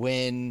regional thing.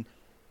 When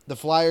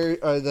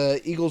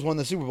the Eagles won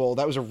the Super Bowl,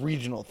 that was a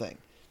regional thing,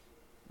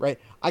 right?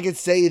 I could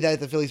say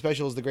that the Philly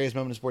Special is the greatest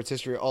moment in sports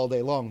history all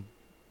day long,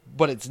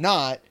 but it's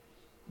not,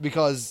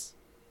 because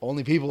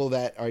only people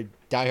that are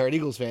diehard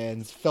Eagles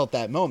fans felt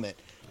that moment.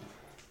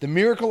 The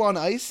Miracle on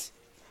Ice,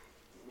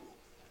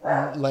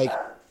 like,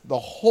 the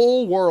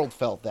whole world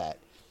felt that.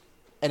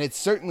 And it's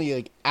certainly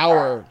like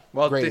our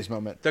greatest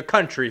moment. The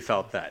country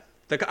felt that.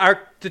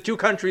 The two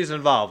countries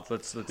involved.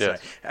 Let's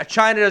Yes. say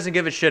China doesn't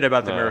give a shit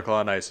about the No. Miracle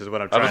on Ice. Is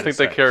what I'm I trying don't think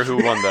to say. they care who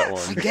won that I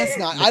one. guess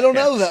not. I don't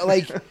know that.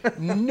 Like,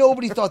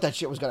 nobody thought that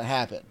shit was going to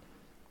happen.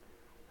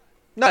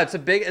 No, it's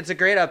a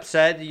great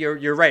upset.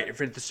 You're right.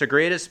 It's the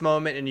greatest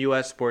moment in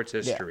U.S. sports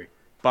history,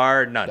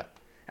 bar none. Yeah.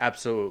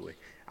 Absolutely.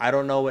 I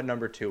don't know what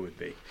number 2 would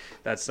be.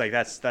 That's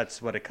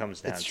what it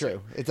comes down to. It's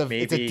true. It's a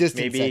Maybe-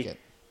 distant second.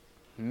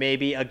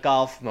 Maybe a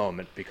golf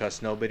moment,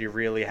 because nobody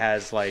really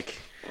has like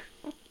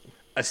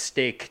a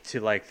stake to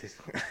like.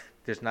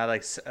 There's not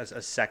like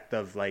a sect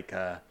of like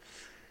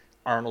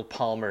Arnold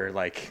Palmer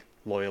like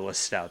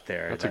loyalists out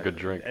there. That's a good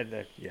drink.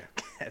 Yeah,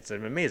 it's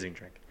an amazing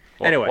drink.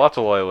 Well, Anyway, lots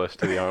of loyalists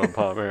to the Arnold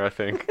Palmer, I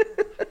think.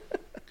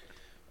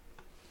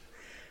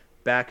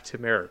 back to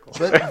Miracle.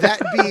 But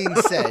that being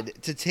said,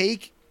 to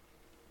take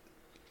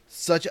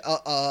such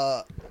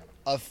a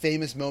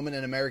famous moment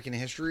in American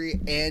history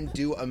and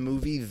do a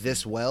movie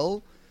this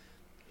well,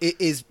 it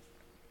is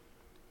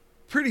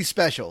pretty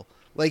special.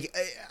 Like,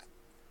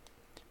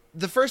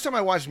 the first time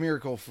I watched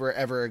Miracle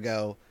forever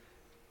ago,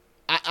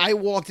 I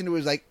walked into it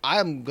was like,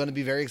 I'm going to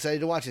be very excited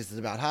to watch this. It's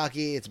about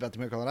hockey. It's about the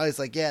Miracle on Ice.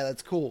 Like, yeah,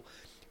 that's cool.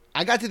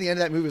 I got to the end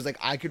of that movie. It was like,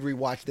 I could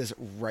rewatch this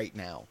right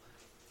now.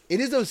 It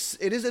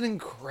is an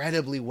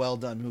incredibly well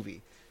done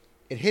movie.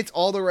 It hits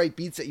all the right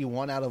beats that you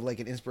want out of like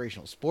an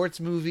inspirational sports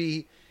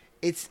movie.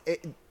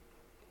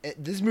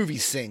 This movie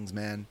sings,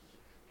 man.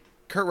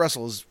 Kurt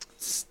Russell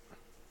is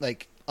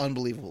like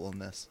unbelievable in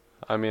this.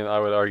 I mean, I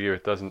would argue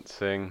it doesn't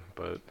sing,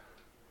 but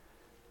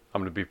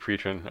I'm going to be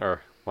preaching,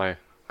 or my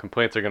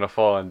complaints are going to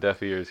fall on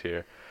deaf ears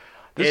here.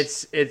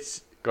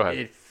 It's Go ahead.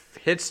 It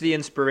hits the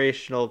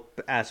inspirational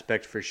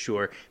aspect for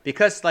sure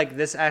because like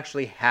this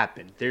actually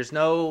happened. There's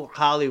no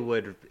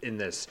Hollywood in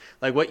this.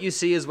 Like what you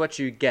see is what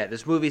you get.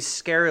 This movie's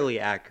scarily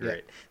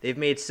accurate. Yeah. They've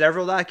made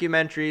several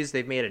documentaries.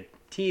 They've made a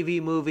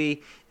TV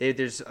movie.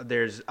 There's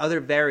other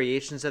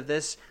variations of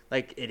this.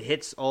 Like it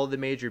hits all the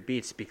major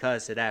beats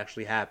because it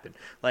actually happened.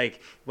 Like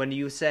when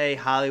you say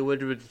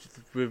Hollywood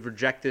would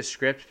reject this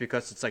script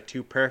because it's like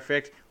too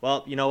perfect.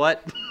 Well, you know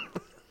what?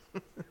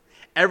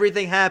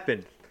 Everything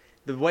happened.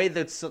 The way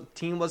the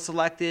team was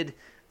selected,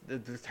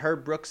 the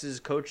Herb Brooks'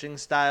 coaching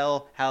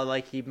style, how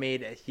like he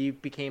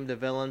became the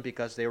villain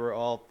because they were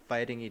all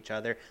fighting each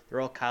other. They're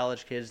all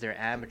college kids. They're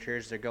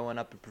amateurs. They're going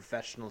up a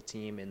professional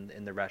team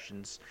in the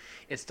Russians.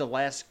 It's the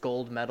last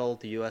gold medal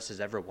the U.S.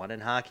 has ever won in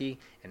hockey,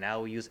 and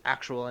now we use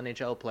actual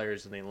NHL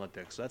players in the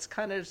Olympics. So that's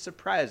kind of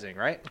surprising,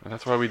 right? And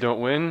that's why we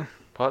don't win.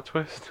 Plot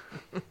twist.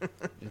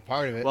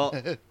 Part of it. Well,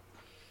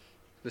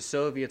 the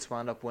Soviets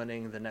wound up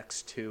winning the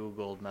next 2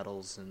 gold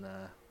medals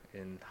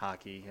in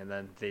hockey, and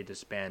then they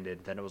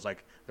disbanded. Then it was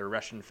like the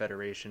Russian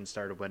Federation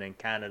started winning.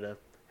 Canada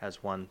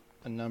has won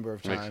a number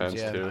of Makes times.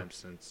 sense, Yeah. too. times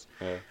since.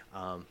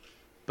 Yeah.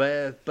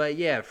 But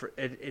yeah,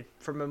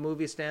 from a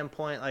movie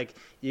standpoint, like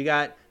you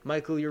got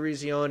Michael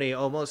Urizioni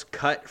almost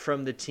cut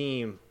from the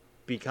team,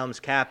 becomes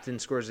captain,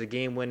 scores a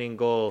game-winning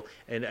goal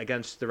and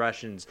against the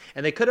Russians,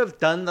 and they could have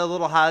done the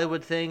little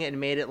Hollywood thing and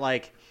made it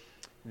like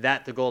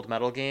that the gold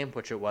medal game,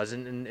 which it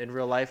wasn't in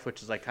real life,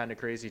 which is like kind of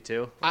crazy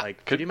too.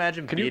 Like, could you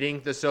imagine beating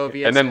the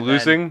Soviets and then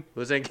losing?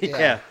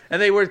 Yeah. And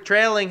they were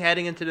trailing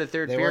heading into the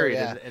third They were,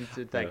 period yeah.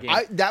 into that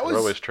game We're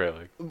always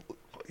trailing.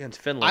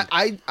 against Finland.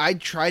 I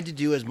tried to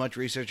do as much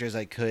research as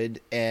I could,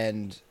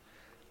 and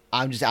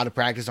I'm just out of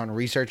practice on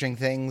researching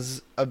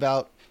things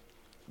about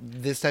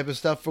this type of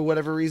stuff for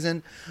whatever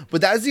reason.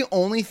 But that is the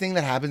only thing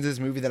that happens in this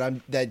movie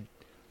that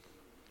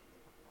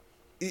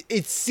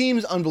it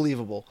seems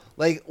unbelievable.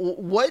 Like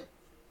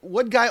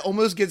what guy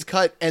almost gets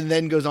cut and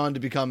then goes on to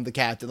become the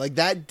captain?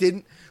 That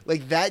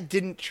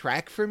didn't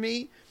track for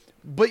me.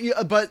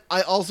 But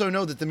I also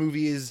know that the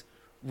movie is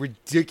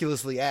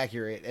ridiculously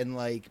accurate, and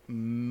like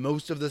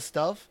most of the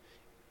stuff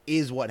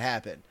is what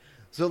happened.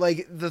 So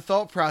like the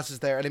thought process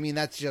there, and I mean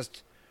that's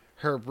just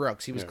Herb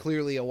Brooks. He was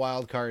clearly a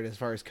wild card as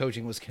far as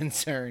coaching was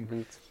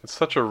concerned. It's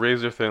such a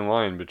razor thin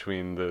line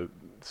between the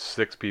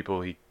 6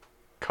 people he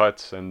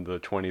cuts and the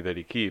 20 that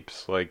he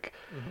keeps. Like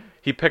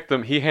he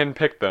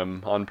handpicked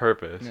them on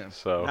purpose. Yeah.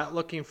 So Not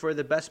looking for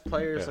the best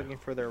players, Yeah. looking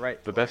for the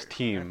right the players. best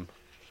team.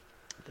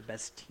 The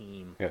best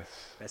team. Yes.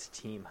 Best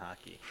team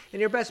hockey. And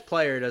your best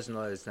player doesn't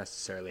always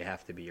necessarily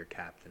have to be your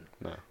captain.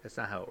 No. That's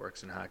not how it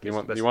works in hockey. You It's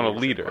want- the best you want a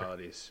leadership leader.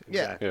 Qualities.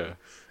 Yeah. Exactly. Yeah.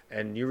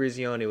 And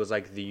Urizioni was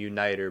like the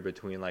uniter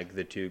between like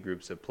the 2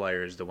 groups of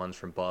players, the ones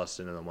from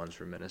Boston and the ones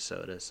from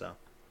Minnesota. So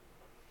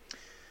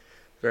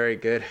very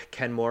good.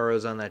 Ken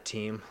Morrow's on that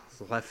team.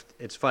 Left.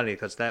 It's funny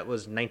because that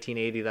was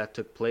 1980 that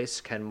took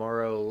place. Ken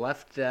Morrow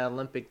left the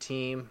Olympic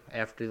team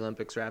after the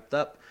Olympics wrapped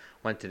up.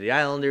 Went to the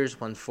Islanders.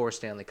 Won 4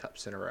 Stanley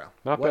Cups in a row.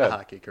 Not what bad. a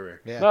hockey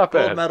career. Yeah. Not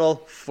Gold bad. medal,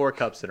 4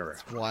 cups in a row.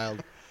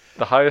 Wild.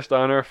 The highest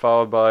honor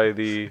followed by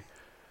the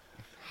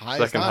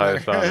Second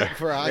highest honor.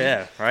 for hockey.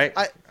 Yeah, right.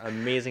 I-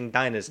 Amazing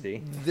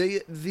dynasty.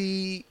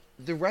 The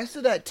rest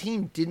of that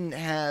team didn't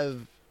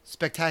have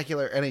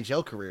spectacular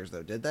NHL careers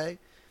though, did they?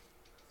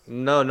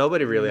 No,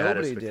 nobody really had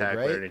a Nobody did,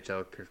 spectacular right?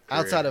 NHL career.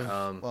 Outside of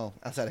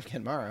outside of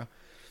Ken Morrow.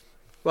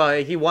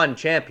 Well, he won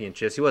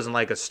championships. He wasn't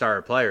like a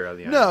star player of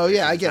the No, Islanders.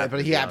 yeah, I just get it,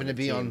 but he happened the to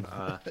be team.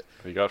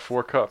 he got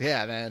 4 cups.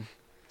 Yeah, man.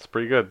 It's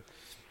pretty good.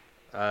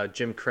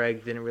 Jim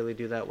Craig didn't really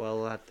do that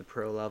well at the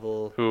pro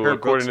level. Who, Herb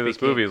according to Brooks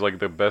this movie, is like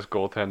the best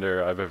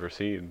goaltender I've ever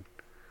seen.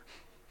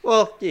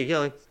 Well,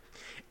 yeah,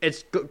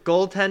 it's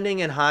goaltending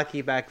in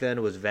hockey back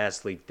then was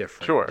vastly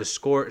different. Sure.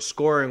 The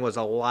scoring was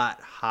a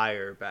lot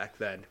higher back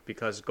then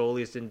because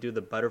goalies didn't do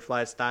the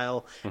butterfly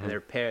style, and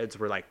their pads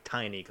were like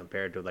tiny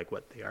compared to like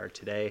what they are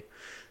today.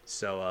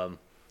 So,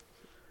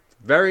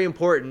 very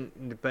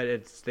important,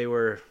 but they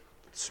were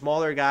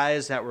smaller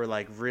guys that were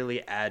like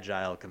really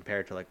agile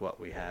compared to like what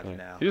we have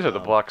now. He just had to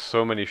block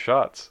so many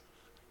shots.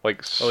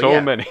 Like, so yeah.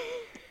 many.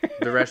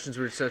 The Russians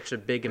were such a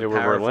big and They were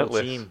powerful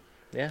relentless. team.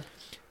 Yeah.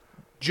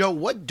 Joe,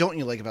 what don't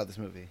you like about this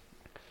movie?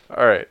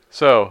 Alright,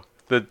 so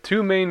the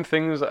 2 main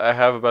things I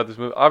have about this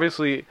movie,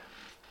 obviously,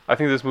 I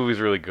think this movie's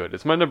really good.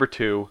 It's my number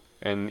 2,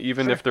 and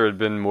even if there had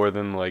been more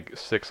than like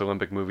 6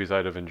 Olympic movies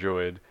I'd have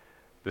enjoyed,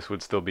 this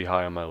would still be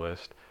high on my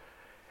list.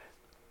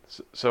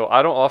 So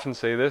I don't often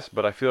say this,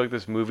 but I feel like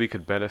this movie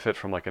could benefit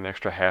from like an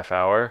extra half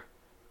hour,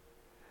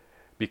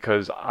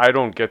 because I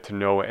don't get to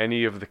know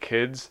any of the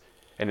kids,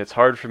 and it's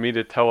hard for me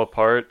to tell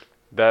apart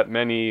that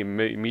many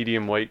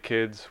medium white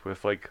kids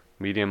with like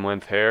medium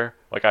length hair.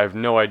 Like, I have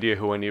no idea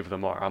who any of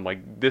them are. I'm like,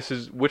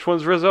 which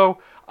one's Rizzo?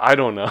 I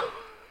don't know.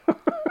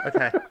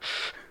 Okay.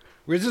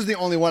 This is the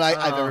only one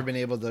I've ever been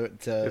able to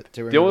remember.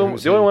 The only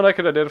who's the only who. one I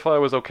could identify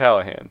was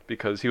O'Callahan,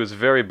 because he was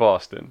very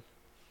Boston,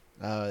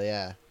 Oh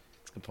yeah,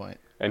 good point.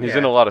 and he's Yeah.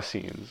 in a lot of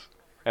scenes.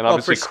 And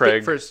obviously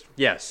Craig.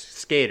 Yes,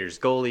 skaters,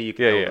 goalie. You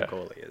can Yeah, know yeah. what a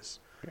goalie is.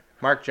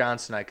 Mark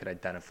Johnson, I could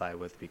identify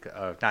with because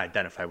not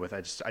identify with.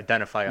 I just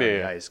identify on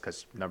the ice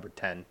because number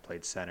 10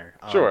 played center.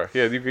 Sure.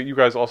 Yeah, you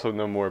guys also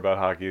know more about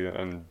hockey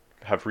and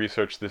have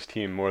researched this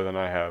team more than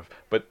I have.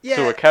 But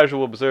so a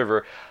casual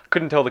observer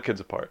couldn't tell the kids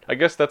apart. I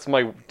guess that's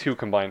my two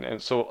combined.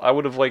 And so I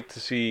would have liked to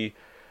see,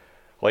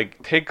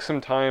 like, take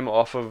some time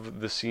off of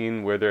the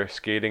scene where they're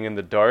skating in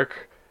the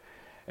dark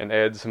and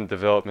add some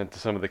development to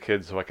some of the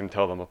kids so I can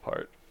tell them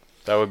apart.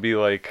 That would be,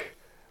 like,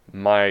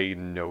 my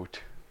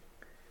note.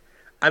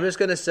 I'm just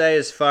going to say,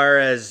 as far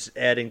as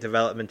adding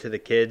development to the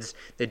kids,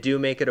 they do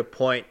make it a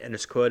point, and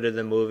it's quoted in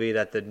the movie,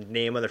 that the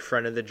name on the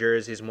front of the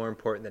jersey is more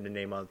important than the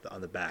name on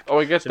the back. Oh,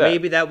 I get that. So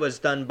maybe that was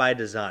done by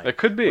design. It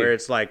could be. Where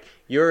it's like,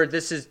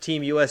 this is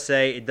Team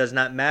USA. It does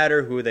not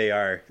matter who they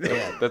are.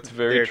 Yeah, that's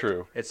very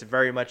true. It's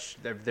very much,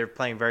 they're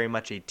playing very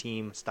much a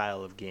team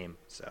style of game.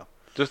 So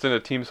just in a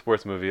team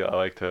sports movie, I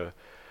like to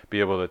be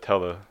able to tell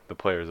the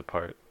players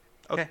apart.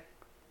 Okay.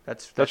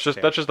 That's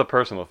just a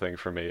personal thing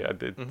for me.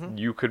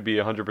 You could be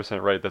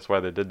 100% right. That's why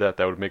they did that.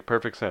 That would make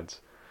perfect sense.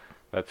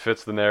 That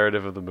fits the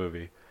narrative of the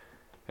movie.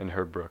 And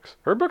Herb Brooks.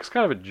 Herb Brooks is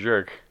kind of a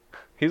jerk.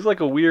 He's like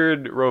a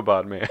weird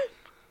robot man.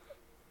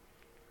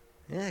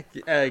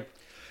 Yeah.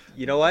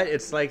 You know what?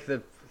 It's like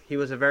he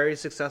was a very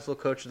successful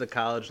coach at the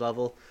college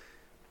level.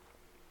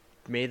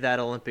 Made that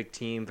Olympic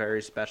team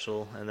very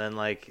special, and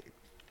then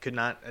could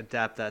not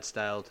adapt that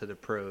style to the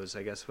pros.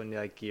 I guess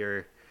when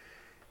you're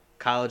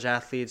college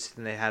athletes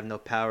and they have no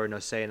power, no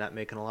say, not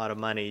making a lot of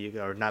money,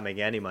 or not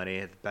making any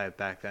money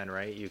back then,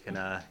 right? You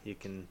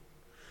can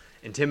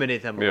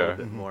intimidate them a little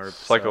bit more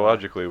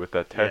psychologically with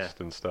that test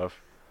and stuff.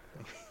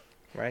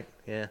 Right?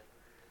 Yeah.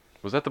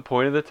 Was that the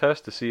point of the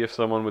test, to see if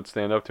someone would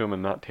stand up to him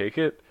and not take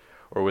it,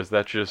 or was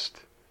that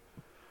just?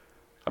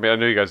 I mean, I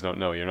know you guys don't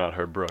know. You're not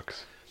Herb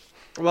Brooks.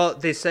 Well,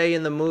 they say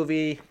in the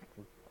movie,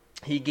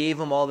 he gave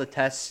them all the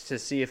tests to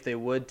see if they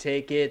would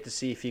take it, to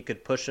see if he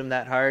could push them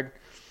that hard.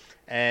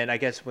 And I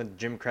guess when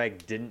Jim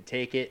Craig didn't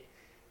take it,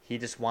 he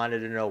just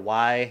wanted to know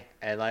why.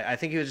 And I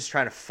think he was just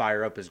trying to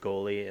fire up his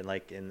goalie,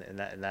 and in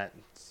that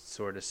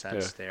sort of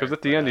sense there. Because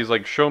at the end, he's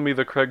like, "Show me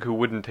the Craig who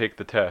wouldn't take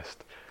the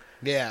test."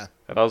 Yeah.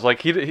 And I was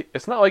like,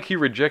 it's not like he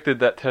rejected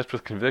that test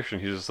with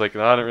conviction. He's just like,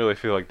 "No, I didn't really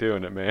feel like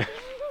doing it, man."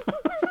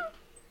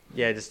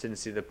 Yeah, I just didn't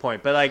see the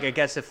point. But I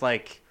guess if I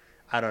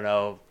don't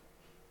know,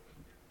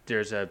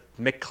 there's a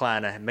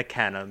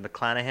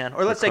McClanahan,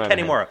 or let's say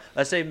Kenny Morrow.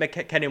 Let's say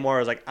Kenny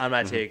Morrow is like, "I'm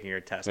not taking your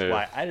test." Yeah.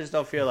 Why? I just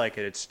don't feel like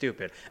it. It's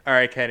stupid. All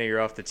right, Kenny,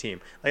 you're off the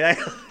team.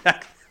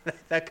 That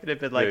could have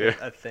been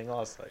a thing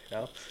also, you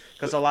know?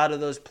 Because a lot of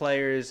those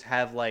players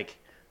have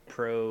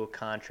pro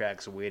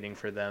contracts waiting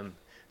for them,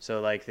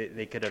 so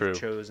they could have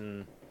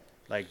chosen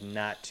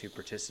not to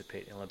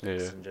participate in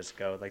Olympics and just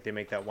go. They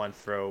make that one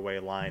throwaway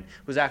line.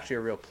 It was actually a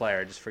real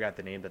player. I just forgot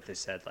the name that they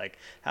said.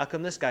 How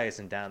come this guy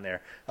isn't down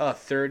there? Oh,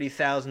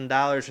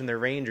 $30,000 from the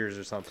Rangers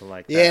or something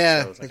like that.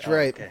 Yeah, so that's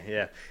right. Okay.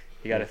 Yeah,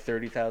 he got a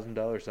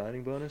 $30,000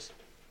 signing bonus.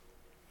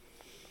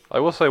 I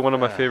will say one of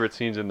my favorite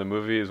scenes in the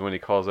movie is when he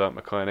calls out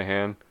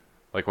McClanahan,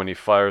 when he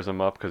fires him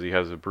up because he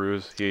has a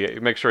bruise. He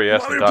makes sure he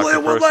asks the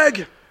doctor first.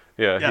 Leg?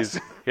 Yeah, yes.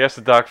 He asked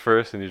the doc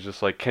first, and he's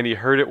just like, "Can he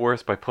hurt it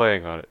worse by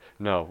playing on it?"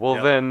 No. Well,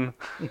 then...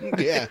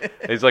 Yeah.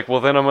 He's like, "Well,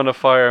 then I'm going to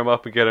fire him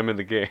up and get him in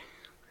the game."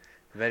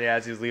 And then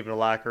as he's leaving the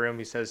locker room,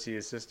 he says to the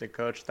assistant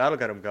coach, "That'll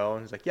get him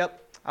going." He's like,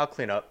 "Yep, I'll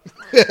clean up."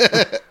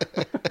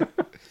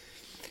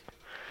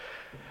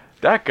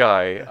 That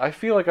guy, I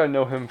feel like I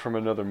know him from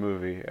another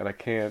movie, and I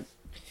can't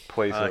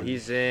place him.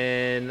 He's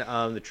in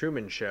The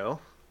Truman Show.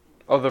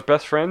 Oh, the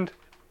best friend?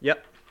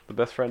 Yep. The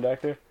best friend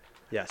actor?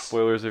 Yes.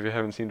 Spoilers if you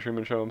haven't seen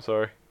Truman Show, I'm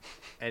sorry.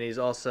 And he's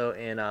also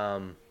in, I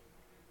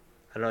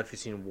don't know if you've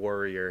seen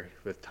Warrior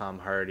with Tom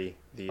Hardy,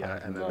 the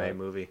MMA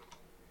movie.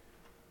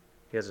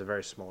 He has a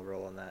very small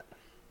role in that.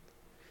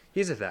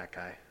 He's a fat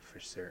guy, for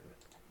certain.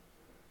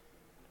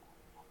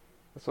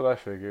 That's what I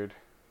figured.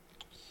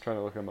 Trying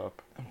to look him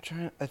up.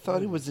 I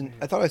thought he was in.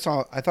 I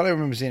thought I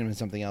remember seeing him in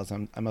something else.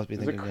 I must be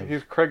thinking of.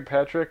 He's Craig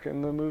Patrick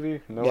in the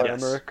movie. Noah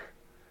Emmerich.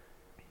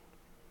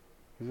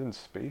 He's in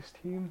Space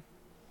Team,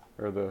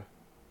 or the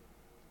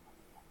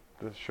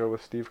show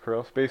with Steve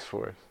Carell, Space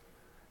Force.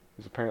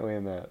 He's apparently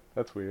in that.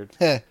 That's weird.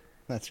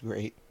 That's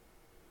great.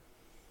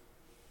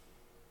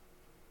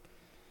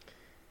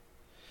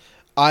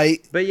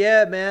 But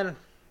yeah, man.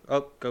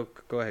 Oh, go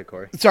ahead,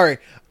 Corey. Sorry.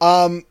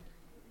 One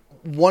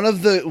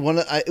of the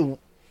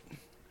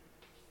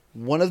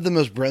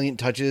most brilliant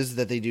touches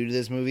that they do to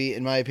this movie,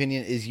 in my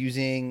opinion, is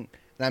using,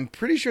 and I'm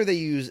pretty sure they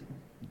use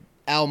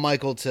Al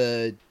Michael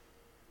to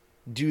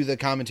do the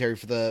commentary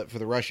for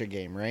the Russia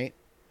game, right?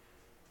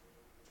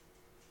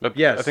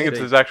 Yes, I think it's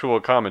his actual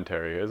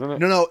commentary, isn't it?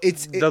 No,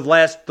 it's the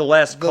last call.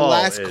 The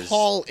last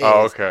call is.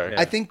 Oh, okay.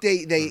 I think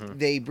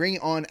they bring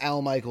on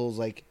Al Michaels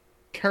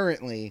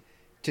currently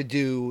to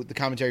do the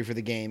commentary for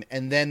the game,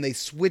 and then they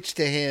switch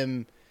to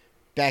him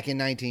back in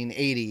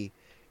 1980,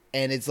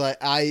 and it's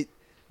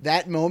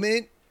that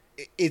moment,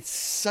 it's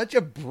such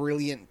a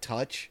brilliant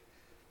touch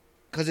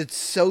because it's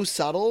so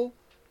subtle,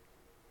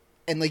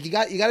 and you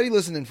got to be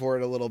listening for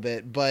it a little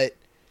bit, but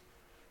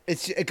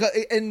it's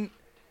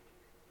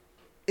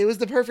it was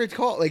the perfect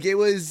call. Like it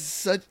was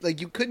such like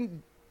you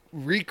couldn't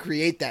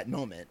recreate that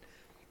moment.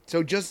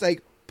 So just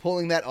like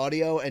pulling that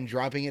audio and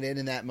dropping it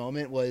in that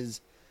moment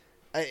was,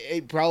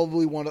 I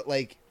probably want to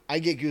like I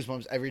get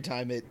goosebumps every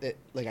time it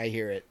like I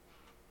hear it.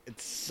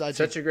 It's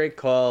such a great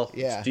call.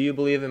 Yeah. It's, do you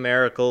believe in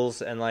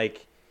miracles? And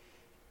like,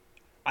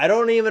 I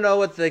don't even know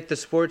what like the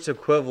sports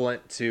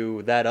equivalent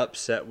to that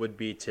upset would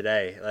be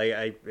today.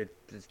 Like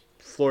it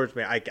floors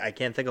me. I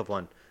can't think of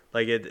one.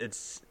 Like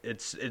it's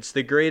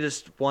the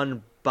greatest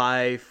one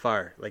by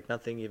far. Like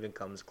nothing even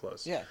comes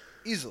close. yeah,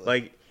 easily.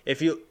 Like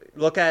if you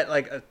look at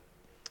like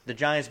the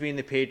Giants being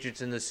the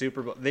Patriots in the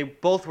Super Bowl, they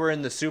both were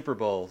in the Super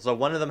Bowl. So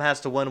one of them has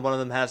to win, one of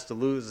them has to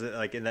lose.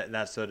 Like in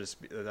that sort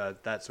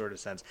of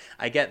sense.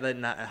 I get that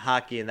not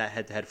hockey in that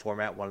head-to-head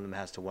format, one of them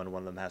has to win,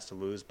 one of them has to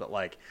lose. But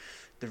like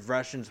the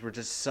Russians were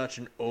just such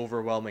an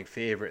overwhelming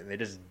favorite, and they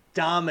just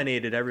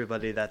dominated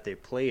everybody that they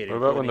played. What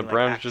about when the including,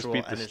 Browns like, just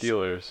beat the actual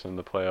Steelers in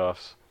the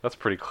playoffs? That's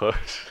pretty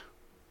close.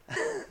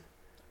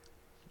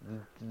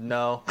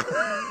 No.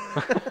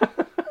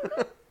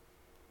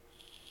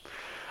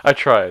 I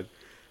tried.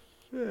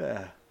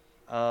 Yeah.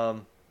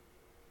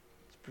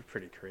 It's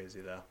pretty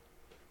crazy though.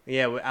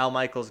 Yeah, Al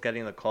Michaels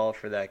getting the call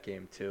for that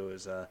game too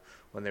is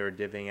when they were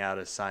divvying out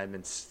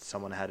assignments.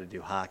 Someone had to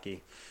do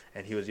hockey,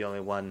 and he was the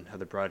only one of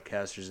the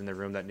broadcasters in the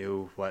room that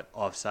knew what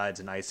offsides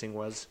and icing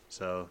was.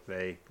 So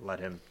they let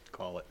him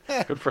call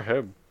it. Good for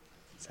him.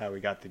 That's how we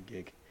got the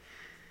gig.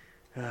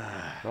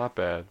 Not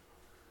bad.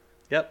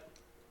 Yep.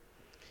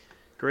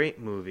 Great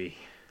movie.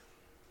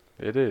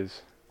 It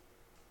is.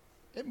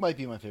 It might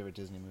be my favorite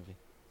Disney movie.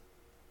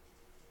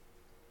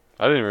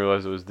 I didn't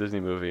realize it was a Disney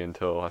movie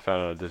until I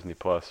found it on Disney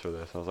Plus for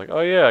this. I was like,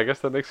 oh yeah, I guess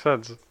that makes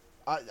sense.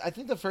 I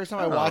think the first time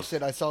I Oh. watched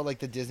it, I saw like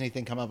the Disney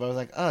thing come up. I was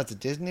like, oh, it's a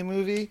Disney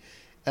movie,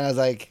 and I was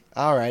like,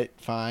 all right,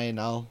 fine,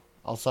 I'll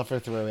suffer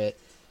through it.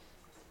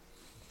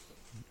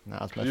 No,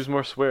 it's my Use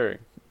more swearing.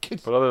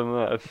 Good. But other than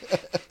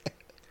that,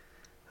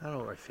 I don't know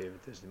what my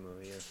favorite Disney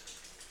movie is.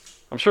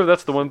 I'm sure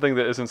that's the one thing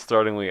that isn't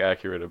startlingly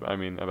accurate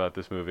about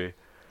this movie.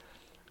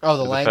 Oh,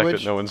 the is the fact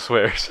language. that no one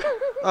swears.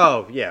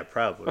 Oh yeah,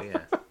 probably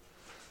yeah.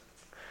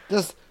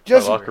 Just My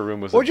locker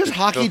room was or a just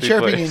hockey filthy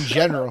chirping place. in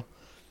general.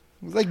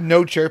 There's like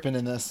no chirping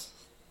in this.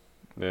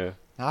 Yeah.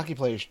 Hockey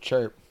players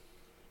chirp.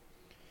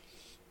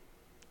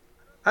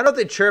 I don't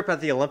think chirp at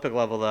the Olympic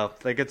level though.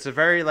 Like it's a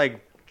very like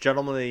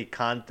gentlemanly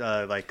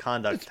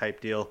conduct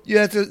type deal.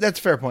 Yeah, that's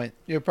a fair point.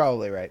 You're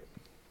probably right.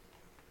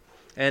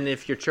 And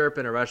if you're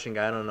chirping a Russian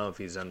guy, I don't know if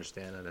he's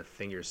understanding the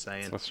thing you're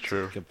saying. That's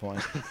true. Good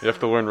point. You have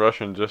to learn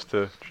Russian just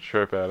to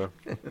chirp at him.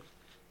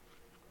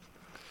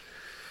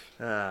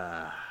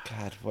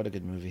 God, what a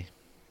good movie.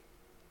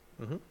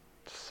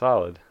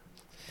 Solid.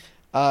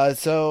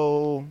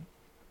 So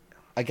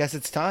I guess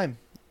it's time.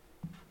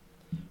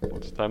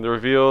 It's time to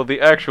reveal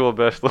the actual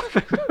best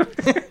looking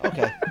movie.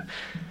 Okay.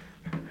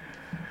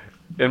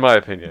 In my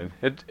opinion.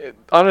 It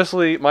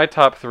honestly, my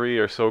top 3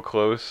 are so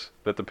close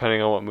that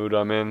depending on what mood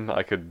I'm in,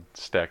 I could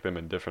stack them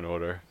in different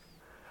order.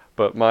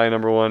 But my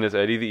number 1 is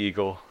Eddie the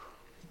Eagle.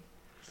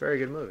 Very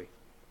good movie.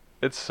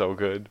 It's so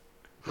good.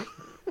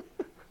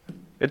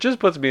 It just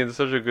puts me in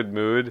such a good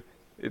mood.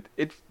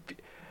 It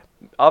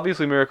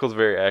obviously Miracle's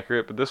very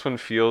accurate, but this one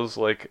feels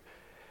like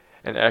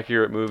an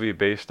accurate movie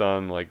based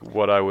on like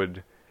what I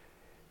would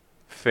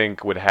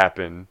think would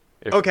happen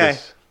if Okay.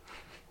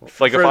 if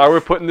For- I were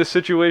put in this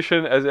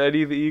situation as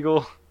Eddie the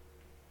Eagle,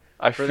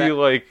 I For feel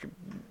like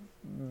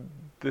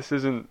this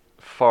isn't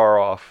far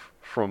off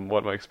from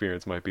what my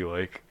experience might be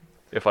like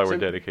if I were So-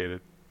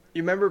 dedicated.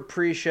 You remember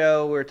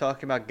pre-show we were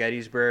talking about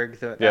Gettysburg,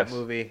 that Yes.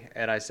 movie,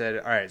 and I said,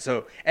 all right,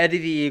 so Eddie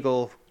the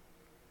Eagle,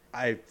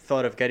 I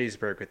thought of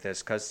Gettysburg with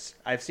this because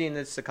I've seen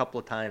this a couple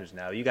of times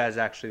now. You guys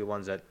are actually the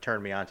ones that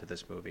turned me on to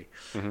this movie.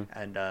 Mhm.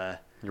 And,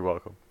 You're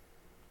welcome.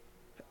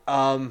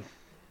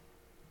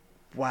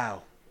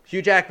 wow.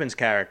 Hugh Jackman's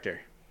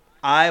character.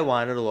 I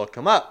wanted to look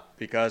him up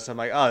because I'm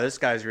like, oh, this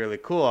guy's really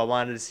cool. I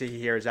wanted to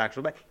hear his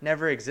actual back.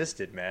 Never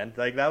existed, man.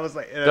 Like, that was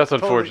like... That's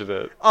totally-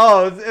 unfortunate.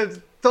 Oh, it's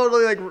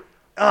totally like...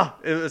 Oh,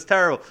 it was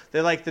terrible.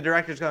 They're like, the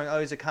director's going, oh,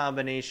 he's a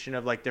combination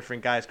of like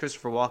different guys.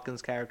 Christopher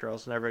Walken's character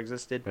also never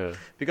existed. Yeah.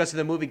 Because of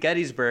the movie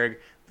Gettysburg,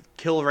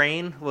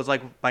 Kilrain was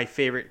like my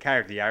favorite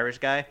character, the Irish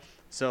guy.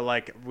 So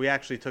like, we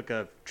actually took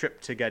a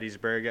trip to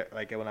Gettysburg,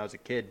 like when I was a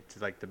kid, to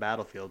like the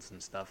battlefields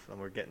and stuff. And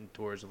we're getting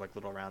tours of like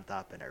Little Round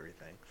Top and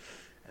everything.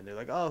 And they're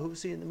like, oh,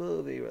 who's seen the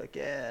movie? We're like,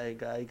 yeah,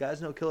 you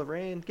guys know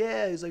Kilrain?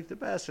 Yeah, he's like the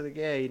best. They're like,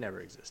 yeah, he never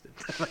existed.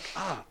 I'm like,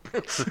 ah.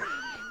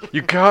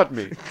 You got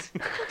me.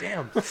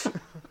 Damn.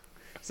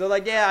 So,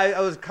 like, yeah, I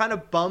was kind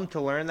of bummed to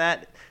learn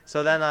that.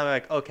 So then I'm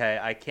like, okay,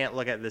 I can't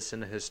look at this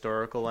in a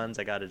historical lens.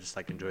 I got to just,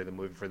 like, enjoy the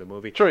movie for the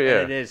movie. Sure,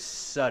 yeah. And it is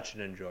such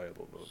an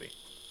enjoyable movie.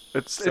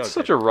 It's So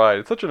such good. a ride.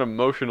 It's such an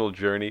emotional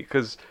journey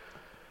because,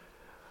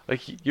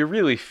 like, you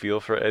really feel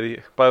for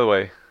Eddie. By the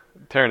way,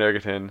 Taron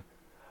Egerton,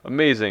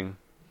 amazing.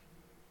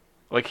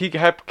 Like, he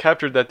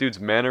captured that dude's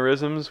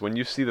mannerisms. When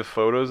you see the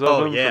photos of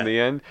Oh, him yeah. from the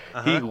end,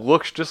 he Uh-huh.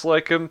 looks just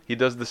like him. He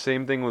does the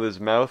same thing with his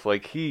mouth.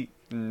 Like, he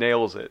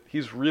nails it.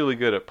 He's really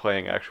good at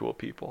playing actual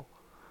people.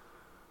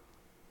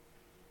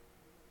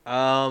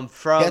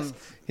 From Yes,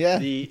 yeah.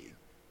 the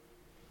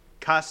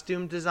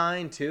costume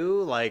design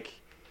too, like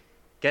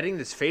getting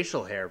this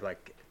facial hair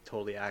like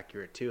totally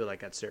accurate too,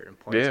 like at certain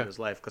points Yeah. in his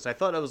life. Because I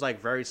thought it was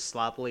like very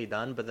sloppily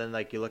done, but then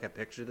like you look at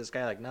pictures of this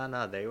guy, like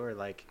no, they were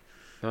like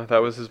No, that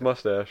was his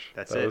mustache.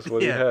 That's that it. was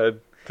what Yeah. he had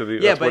to the. yeah,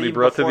 That's but what he even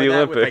brought to before the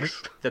that with, like,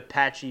 Olympics. the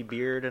patchy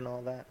beard and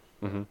all that.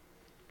 Hmm.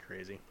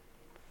 Crazy.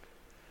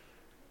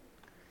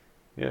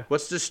 Yeah.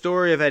 What's the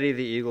story of Eddie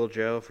the Eagle,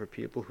 Joe? For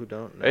people who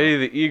don't know. Eddie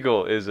the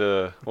Eagle is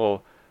the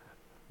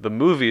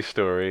movie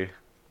story,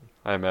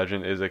 I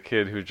imagine, is a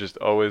kid who just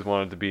always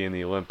wanted to be in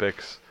the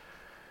Olympics.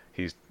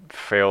 He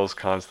fails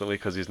constantly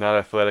because he's not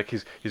athletic.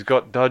 He's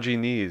got dodgy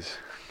knees,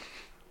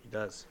 He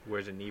does.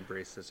 Wears a knee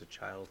brace as a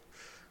child.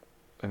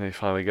 and then he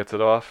finally gets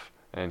it off,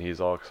 and he's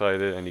all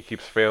excited, and he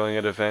keeps failing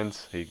at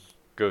events. He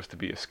goes to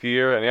be a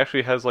skier, and he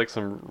actually has like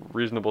some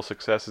reasonable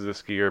success as a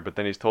skier, but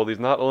then he's told he's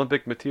not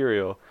Olympic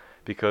material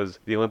because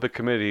the Olympic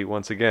Committee,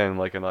 once again,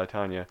 like in La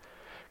Tanya,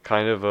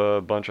 kind of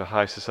a bunch of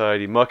high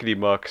society muckety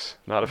mucks,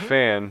 not a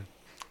fan.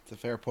 It's a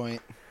fair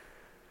point.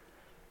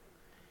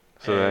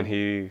 So then And-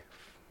 he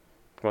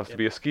wants to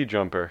be a ski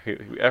jumper.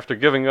 After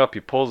giving up, he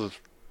pulls his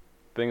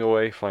thing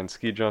away, finds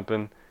ski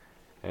jumping,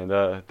 and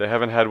they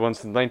haven't had one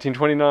since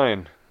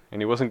 1929,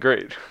 and he wasn't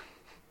great.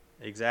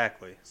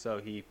 Exactly. So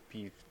he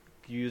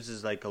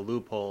uses like a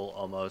loophole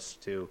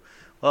almost to,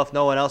 well, if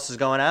no one else is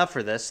going out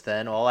for this,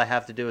 then all I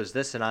have to do is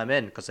this and I'm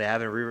in because they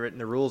haven't rewritten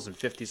the rules in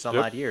 50 some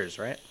Yep. odd years,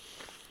 right?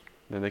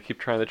 And they keep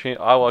trying to change,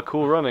 a la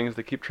Cool Runnings,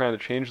 they keep trying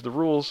to change the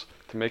rules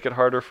to make it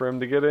harder for him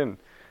to get in.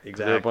 'Cause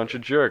They're a bunch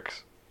of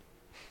jerks.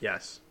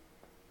 Yes.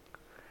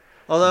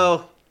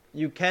 Although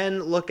you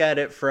can look at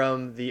it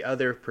from the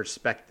other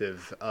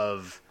perspective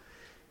of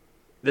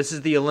this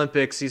is the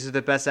Olympics, these are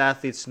the best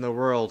athletes in the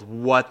world.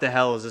 What the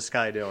hell is this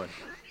guy doing?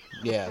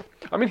 Yeah.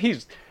 I mean,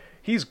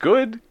 he's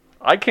good.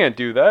 I can't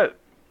do that.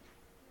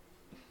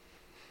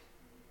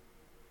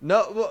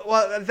 No,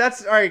 well,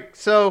 that's all right.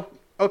 So,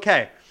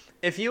 okay,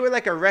 if you were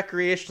like a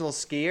recreational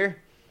skier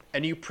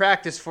and you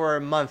practiced for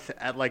a month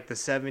at like the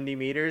 70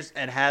 meters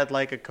and had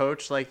like a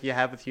coach like you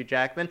have with Hugh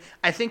Jackman,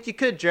 I think you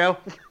could, Joe.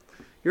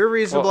 You're a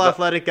reasonable Well,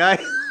 athletic guy.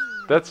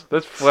 That's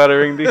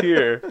flattering to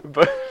hear,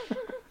 but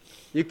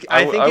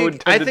I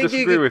would tend to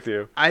disagree with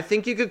you. I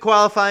think you could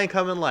qualify and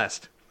come in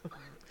last.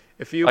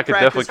 If you I could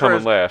practice definitely come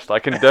in last. I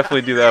can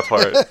definitely do that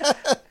part.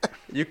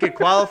 You could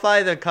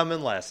qualify, then come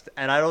in last,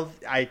 and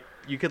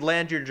you could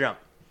land your jump,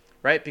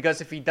 right?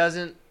 Because if he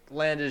doesn't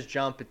land his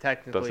jump,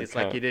 technically Doesn't it's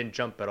like count. he didn't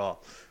jump at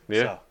all.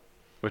 Yeah. So,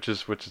 Which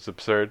is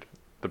absurd.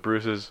 The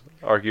Bruces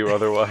argue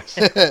otherwise.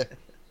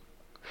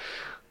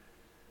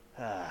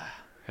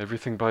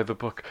 Everything by the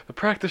book. The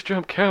practice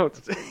jump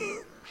counts.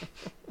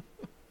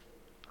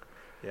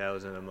 yeah, it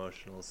was an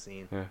emotional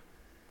scene.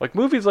 Like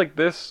movies like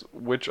this,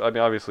 which I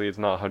mean, obviously it's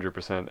not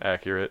 100%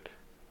 accurate,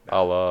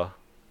 a la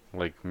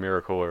like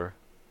Miracle or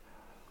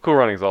Cool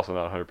Running is also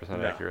not 100%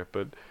 No. accurate,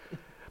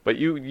 but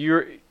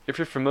you're if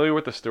you're familiar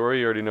with the story,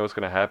 you already know what's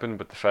gonna happen.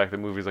 But the fact that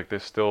movies like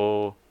this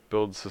still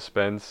build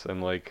suspense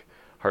and like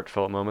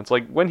heartfelt moments,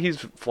 like when he's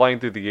flying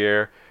through the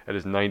air at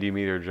his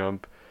 90-meter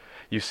jump,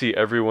 you see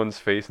everyone's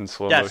face in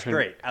slow That's motion.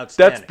 great.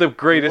 Outstanding. That's the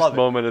greatest Love it.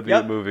 moment of the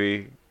Yep.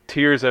 movie.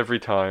 Tears every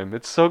time.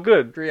 It's so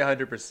good.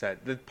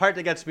 300%. The part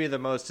that gets me the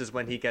most is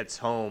when he gets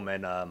home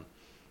and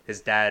his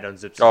dad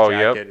unzips his Oh,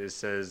 yep. jacket. It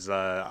says,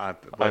 I'm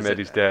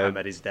Eddie's dad. I'm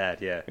Eddie's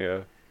dad, yeah.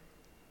 Yeah.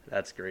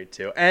 That's great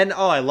too. And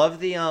I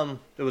love the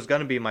it was going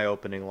to be my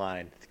opening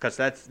line because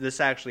this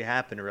actually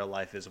happened in real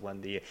life is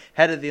when the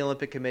head of the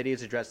Olympic Committee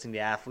is addressing the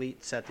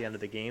athletes at the end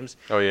of the games.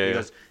 Oh yeah. He Yeah.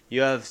 goes,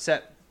 "You have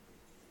set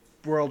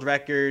world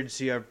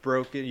records, you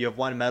have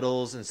won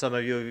medals, and some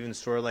of you have even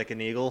soared like an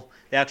eagle."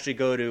 They actually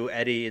go to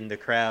Eddie in the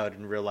crowd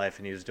in real life,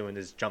 and he was doing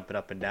this jumping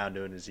up and down,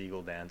 doing his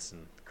eagle dance,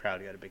 and the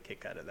crowd got a big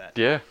kick out of that.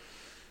 Yeah.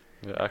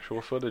 The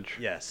actual footage.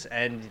 Yes,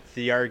 and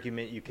the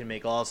argument you can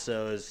make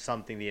also is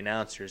something the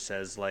announcer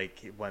says,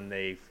 like when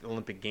the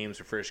Olympic Games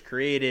were first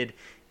created,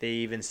 they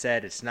even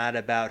said it's not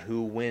about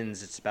who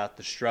wins, it's about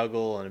the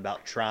struggle and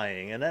about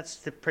trying, and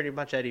that's pretty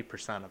much Eddie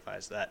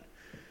personifies that.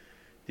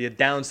 The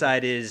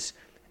downside is,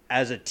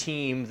 as a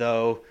team,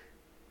 though,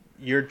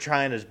 you're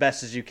trying as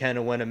best as you can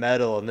to win a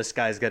medal, and this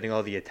guy's getting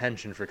all the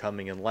attention for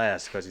coming in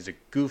last because he's a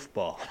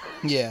goofball.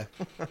 Yeah.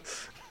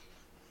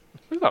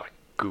 He's not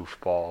a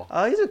goofball.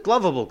 He's a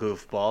lovable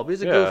goofball, but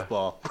he's a Yeah.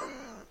 goofball. A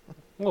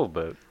little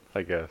bit,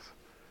 I guess.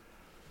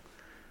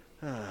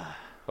 I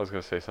was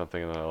gonna say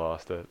something and then I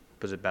lost it.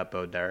 Was it about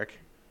Bo Derek?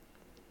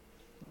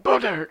 Bo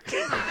Derek.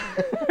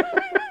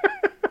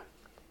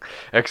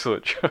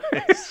 Excellent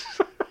choice.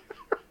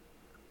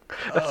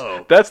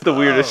 That's the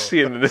weirdest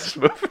scene in this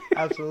movie.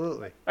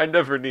 Absolutely. I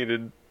never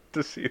needed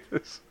to see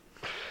this.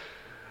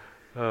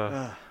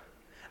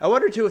 I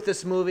wonder too if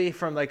this movie,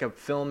 from like a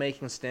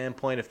filmmaking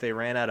standpoint, if they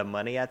ran out of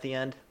money at the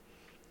end,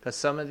 because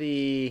some of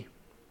the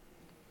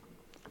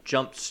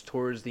jumps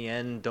towards the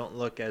end don't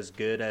look as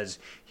good as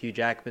Hugh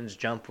Jackman's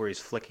jump, where he's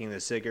flicking the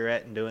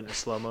cigarette and doing it in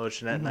slow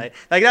motion at night.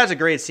 Like that's a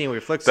great scene where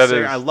he flicks the That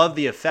cigarette. is- I love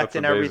the effect That's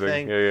and amazing.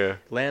 everything. Yeah, yeah.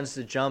 Lands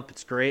the jump,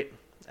 it's great,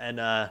 and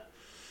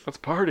Let's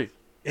party.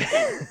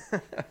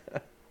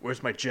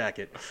 Where's my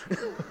jacket?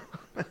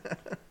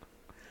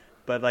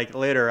 But like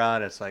later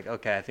on, it's like,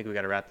 okay, I think we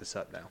got to wrap this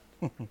up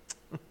now.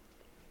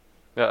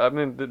 Yeah, I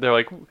mean, they're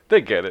like,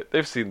 they get it.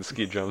 They've seen the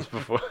ski jumps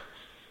before.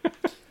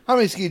 How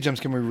many ski jumps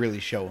can we really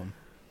show them?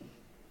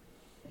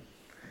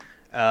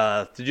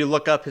 Did you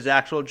look up his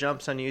actual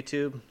jumps on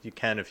YouTube? You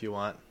can if you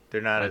want.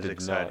 They're not I as did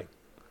exciting.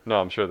 not.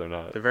 No, I'm sure they're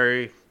not. They're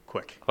very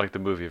quick. Like the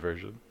movie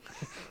version.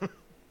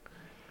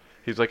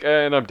 He's like,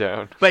 and I'm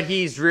down. But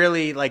he's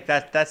really like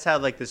that. That's how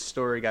like this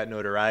story got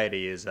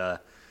notoriety. Is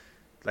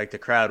like the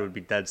crowd would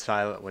be dead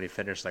silent when he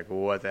finished. Like, well,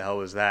 what the hell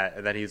was that?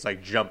 And then he's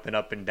like jumping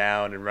up and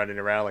down and running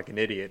around like an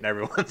idiot, and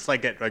everyone's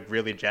like get like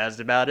really jazzed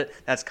about it.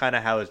 That's kind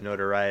of how his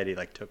notoriety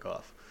like took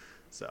off.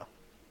 So.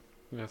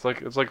 Yeah,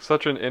 it's like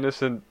such an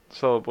innocent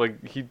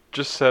like he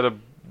just set a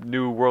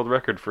new world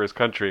record for his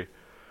country.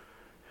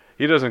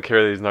 He doesn't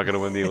care that he's not going to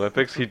win the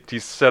Olympics. He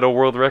set a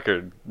world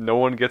record. No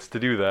one gets to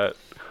do that.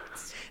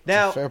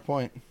 Now, Fair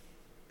point.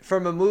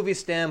 from a movie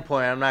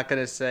standpoint, I'm not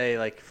going to say,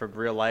 like, from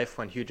real life,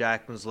 when Hugh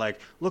Jackman's like,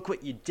 look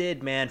what you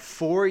did, man.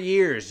 4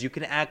 years. You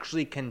can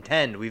actually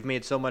contend. We've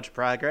made so much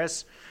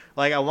progress.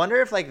 Like, I wonder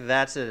if, like,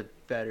 that's a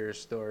better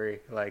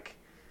story. Like,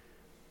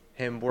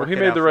 him working Well, he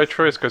made out the for right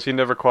choice because he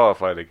never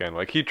qualified again.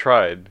 Like, he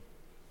tried.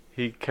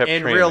 He kept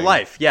in training. real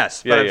life,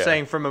 yes. But Yeah, I'm yeah.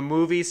 saying from a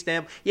movie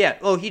standpoint, yeah.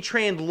 Oh, he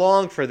trained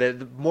long for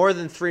more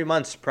than 3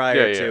 months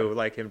prior Yeah, to yeah.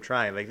 like him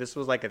trying. Like this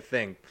was like a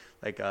thing,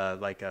 like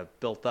a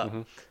built up.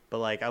 Mm-hmm. But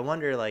like I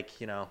wonder, like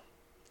I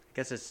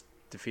guess it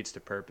defeats the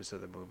purpose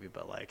of the movie.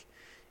 But like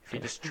if he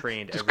just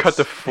trained, Just every cut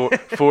to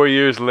 4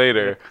 years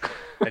later.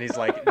 and he's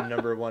like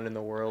 #1 in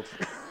the world.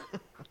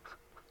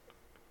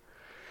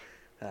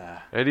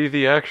 Eddie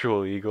the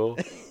actual eagle.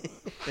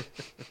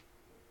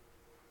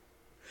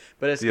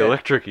 But it's The good.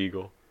 electric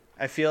eagle.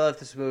 I feel if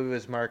this movie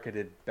was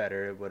marketed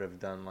better, it would have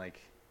done like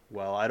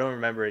well. I don't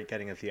remember it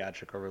getting a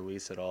theatrical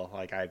release at all.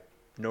 Like I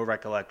no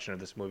recollection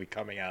of this movie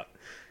coming out.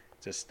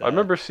 Just I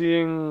remember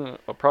seeing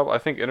I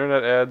think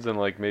internet ads and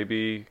like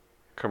maybe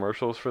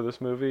commercials for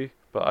this movie,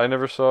 but I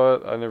never saw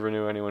it. I never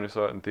knew anyone who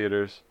saw it in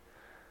theaters.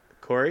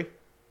 Corey.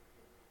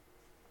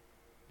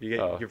 You get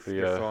Oh, your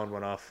phone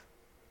went off.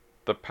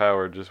 The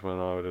power just went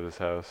out at his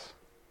house.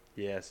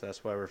 Yes,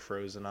 that's why we're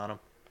frozen on him.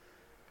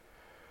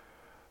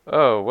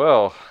 Oh,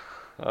 well.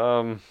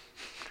 Oh,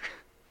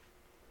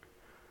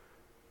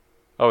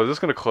 is this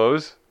going to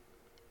close?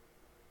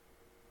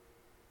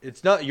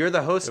 It's not. You're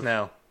the host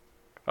now.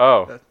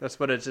 Oh. That's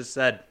what it just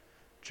said.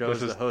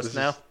 Joe's the host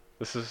now.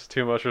 This is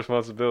too much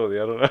responsibility.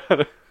 I don't know how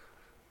to...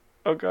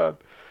 Oh, God.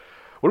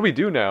 What do we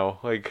do now?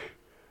 Like...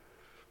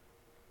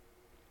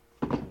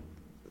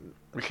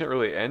 We can't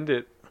really end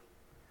it.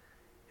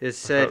 It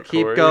said, Without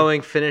keep Corey.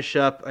 going, finish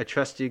up. I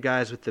trust you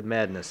guys with the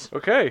madness.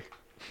 Okay.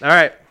 All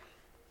right.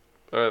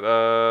 Alright,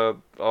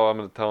 I'm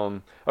gonna tell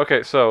him.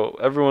 Okay, so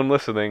everyone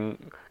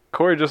listening,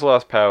 Corey just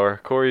lost power.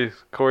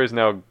 Corey's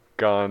now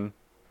gone,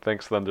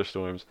 thanks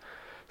thunderstorms.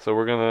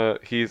 So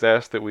he's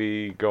asked that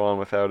we go on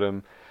without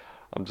him.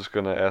 I'm just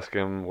gonna ask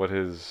him what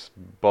his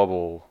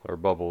bubble or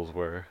bubbles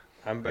were.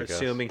 I'm I guess.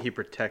 assuming he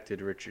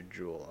protected Richard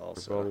Jewell For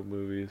also. bubble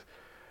movies.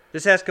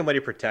 Just ask him what he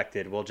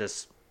protected. We'll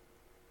just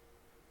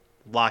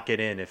lock it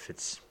in if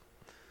it's...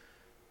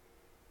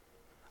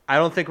 I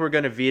don't think we're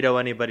going to veto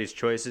anybody's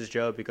choices,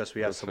 Joe, because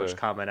we have so much fair.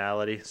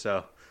 commonality.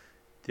 So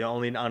the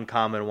only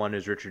uncommon one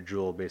is Richard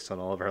Jewell based on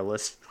all of our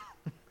lists.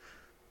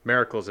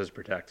 Miracles is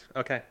protect.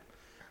 Okay.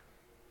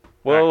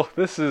 Well,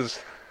 this is...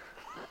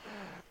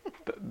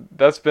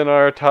 That's been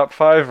our top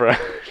 5 round.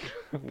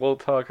 We'll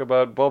talk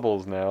about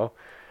bubbles now.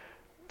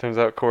 Turns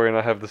out Corey and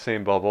I have the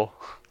same bubble,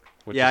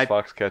 which Yeah, is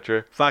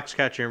Foxcatcher.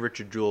 Foxcatcher and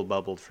Richard Jewell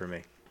bubbled for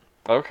me.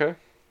 Okay.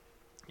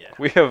 Yeah.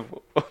 We have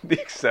the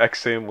exact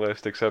same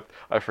list, except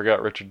I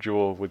forgot Richard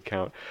Jewell would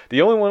count.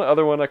 The only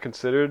other one I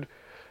considered,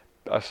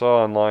 I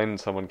saw online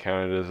someone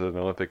counted as an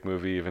Olympic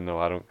movie, even though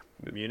I don't.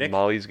 Munich?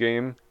 Molly's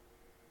Game,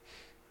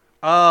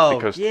 Oh,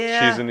 because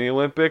yeah. she's in the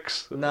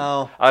Olympics.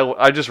 No.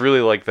 I just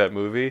really liked that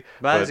movie,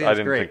 Molly's but I Game's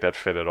didn't great. think that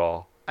fit at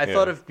all. I Yeah.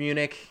 thought of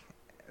Munich,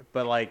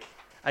 but like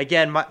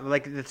again,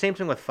 like the same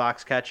thing with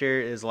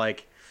Foxcatcher is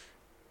like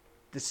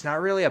it's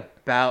not really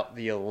about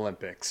the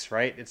Olympics,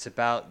 right? It's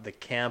about the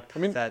camp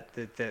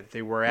that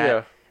they were at,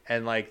 Yeah.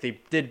 and like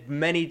they did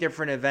many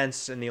different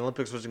events, and the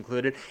Olympics was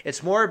included.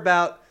 It's more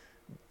about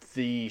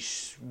the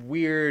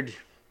weird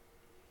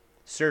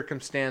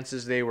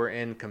circumstances they were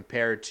in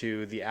compared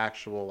to the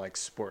actual like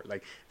sport.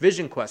 Like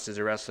Vision Quest is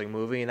a wrestling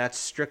movie, and that's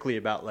strictly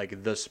about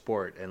like the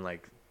sport and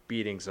like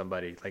beating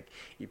somebody. Like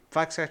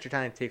Foxcatcher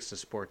kind of takes the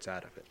sports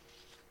out of it.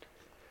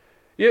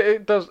 Yeah,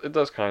 it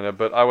does kind of,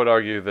 but I would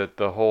argue that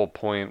the whole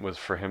point was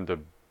for him to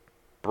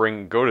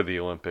go to the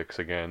Olympics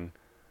again.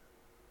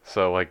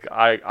 So like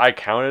I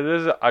count it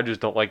as I just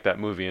don't like that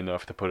movie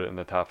enough to put it in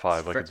the top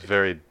 5. Like it's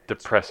very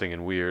depressing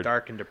and weird.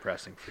 Dark and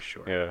depressing for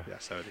sure. Yeah.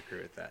 Yes, I would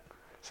agree with that.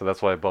 So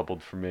that's why it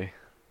bubbled for me.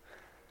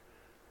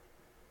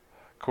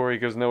 Corey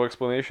gives no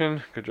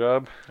explanation. Good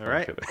job. All I'm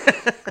right. kidding.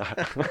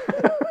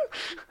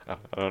 I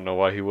don't know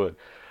why he would.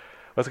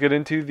 Let's get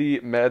into the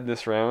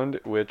madness round,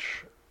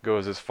 which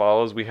goes as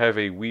follows. We have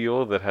a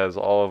wheel that has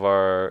all of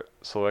our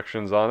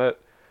selections on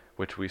it,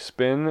 which we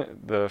spin.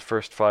 The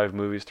first 5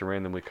 movies to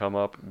randomly come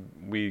up,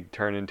 we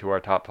turn into our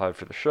top 5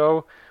 for the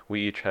show.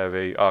 We each have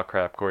a, oh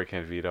crap, Corey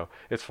can't veto.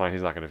 It's fine,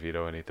 he's not going to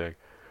veto anything.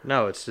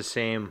 No, it's the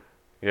same.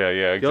 Yeah,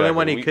 exactly. The only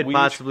one he could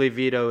possibly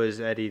veto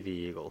is Eddie the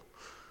Eagle.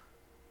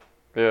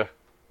 Yeah.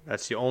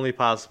 That's the only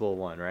possible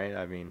one, right?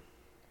 I mean,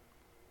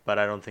 but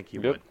I don't think he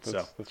would.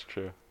 That's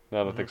true.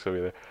 No, I don't think so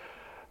either.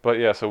 But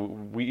yeah, so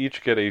we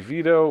each get a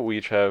veto. We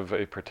each have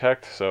a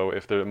protect. So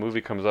if the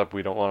movie comes up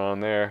we don't want on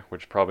there,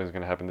 which probably is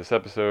going to happen this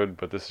episode,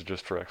 but this is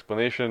just for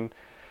explanation,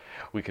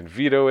 we can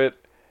veto it.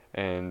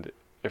 And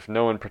if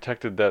no one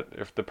protected that,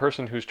 if the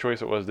person whose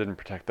choice it was didn't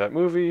protect that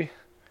movie,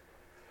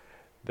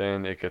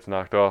 then it gets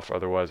knocked off.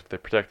 Otherwise, if they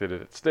protected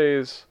it, it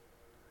stays.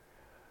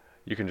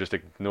 You can just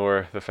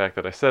ignore the fact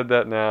that I said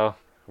that now.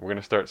 We're going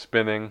to start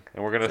spinning,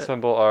 and we're going to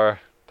assemble our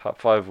top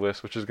 5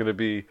 list, which is going to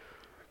be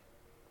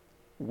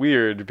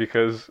weird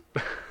because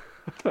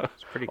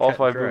all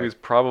 5 movies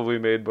probably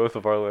made both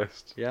of our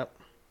lists. Yep.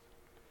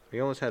 We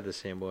almost had the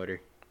same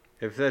order.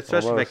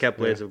 Especially if I kept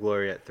Blades of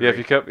Glory at 3. Yeah, if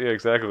you kept,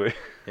 exactly.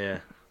 Yeah,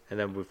 and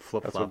then we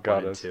flip-flop what got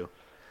 1 and us. 2.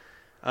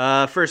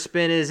 First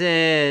spin is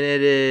in.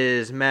 It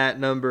is Matt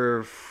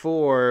number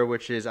 4,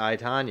 which is I,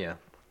 Tonya.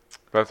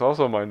 That's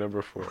also my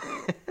number 4.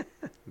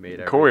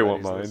 Made Corey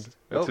won't mind. list.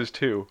 That's his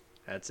 2.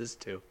 That's his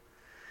 2.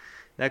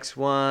 Next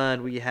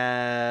one, we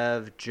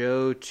have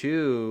Joe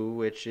 2,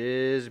 which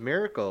is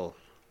Miracle.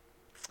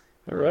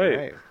 All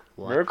right.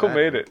 Miracle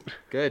made it.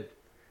 Good.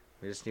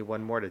 We just need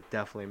one more to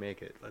definitely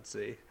make it. Let's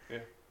see. Yeah.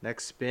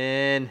 Next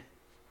spin,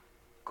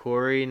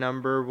 Corey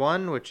number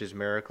 1, which is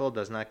Miracle,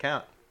 does not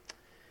count.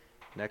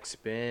 Next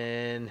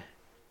spin,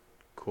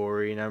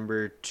 Corey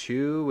number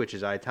 2, which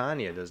is I,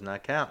 Tonya, does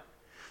not count.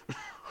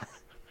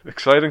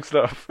 Exciting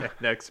stuff.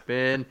 Next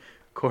spin,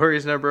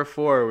 Corey's number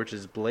 4, which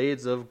is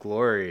Blades of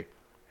Glory.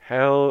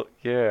 Hell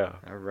yeah.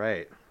 All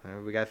right.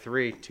 We got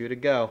 3, 2 to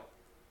go.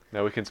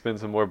 Now we can spin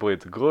some more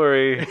Blades of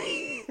Glory.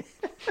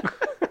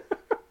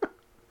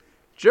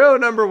 Joe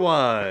number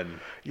 1.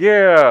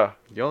 Yeah.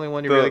 The only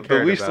one you really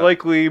cared the least about.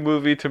 likely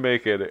movie to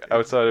make it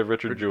outside of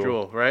Richard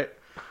Jewell. Right?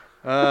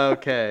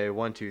 Okay,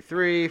 1, 2,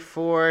 3,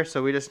 4.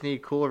 So we just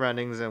need Cool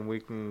Runnings and we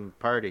can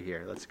party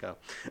here. Let's go.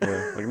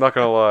 Yeah, like, not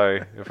gonna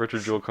lie, if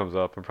Richard Jewell comes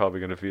up, I'm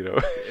probably gonna veto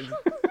it.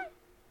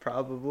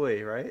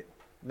 Probably, right?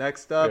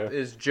 Next up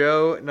is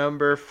Joe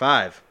number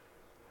 5.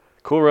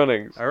 Cool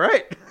Runnings. All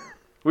right.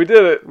 We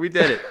did it. We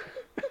did it.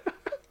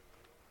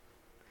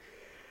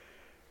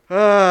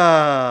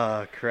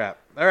 Ah, crap.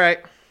 All right.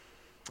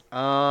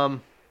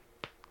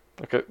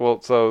 Okay,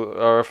 well, so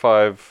our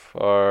 5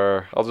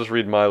 are... I'll just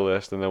read my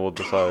list and then we'll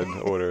decide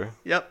order.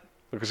 Yep.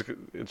 Because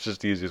it's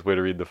just the easiest way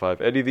to read the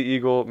 5. Eddie the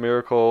Eagle,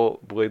 Miracle,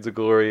 Blades of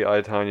Glory,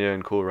 I, Tonya,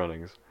 and Cool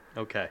Runnings.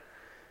 Okay.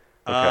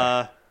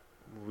 Okay.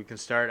 We can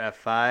start at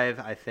 5.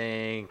 I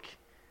think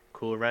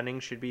Cool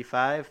Runnings should be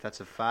 5. That's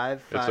a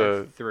 5, 5, It's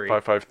a 3.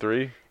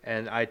 5-5-3.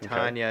 And I,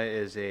 Tonya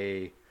is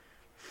a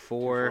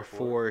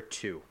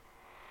 4-4-2.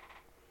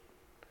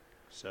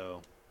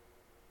 So,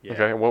 yeah.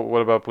 Okay,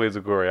 what about Blades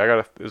of Glory?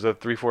 Is that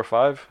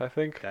 3-4-5, I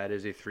think? That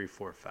is a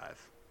 3-4-5.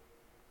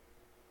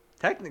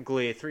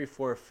 Technically, a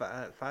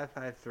 3-4-5,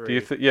 5-5-3. Do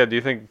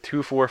you think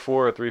 2-4-4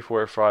 or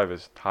 3-4-5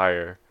 is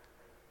higher?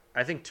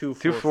 I think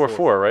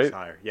 2-4-4, right? is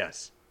higher.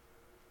 Yes.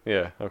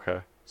 Yeah,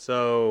 okay.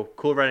 So,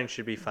 Cool Runnings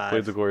should be 5.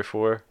 Blades of Glory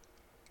 4.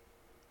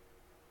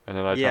 And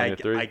then I,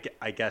 Tonya 3.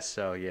 I guess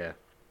so, yeah.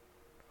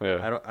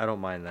 Yeah. I don't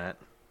mind that.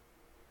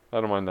 I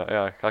don't mind that.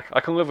 Yeah,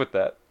 I can live with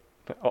that.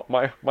 Oh,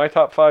 my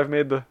top 5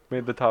 made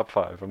the top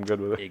 5. I'm good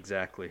with it.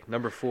 Exactly.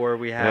 Number 4,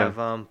 we have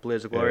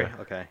Blades of Glory.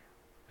 Yeah. Okay.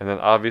 And then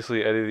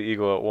obviously Eddie the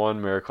Eagle at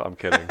 1. Miracle. I'm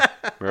kidding.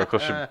 Miracle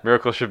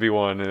should be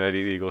 1, and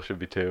Eddie the Eagle should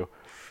be 2.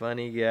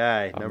 Funny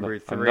guy. Number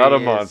 3. I'm not a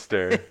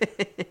monster.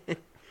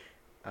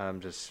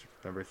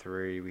 Number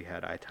 3. We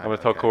had I, Tonya. I'm gonna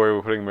tell Corey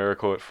we're putting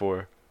Miracle at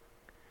 4.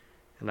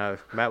 No,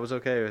 Matt was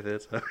okay with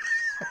it.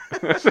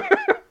 So.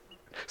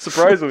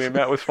 Surprisingly,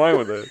 Matt was fine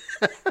with it.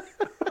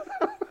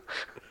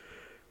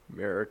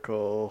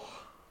 Miracle,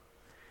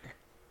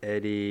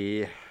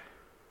 Eddie,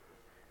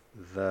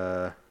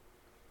 the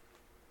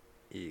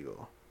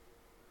Eagle.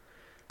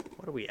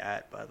 What are we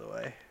at, by the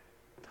way?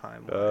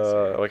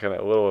 Time-wise. Like a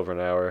little over an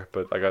hour,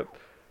 but I got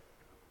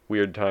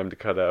weird time to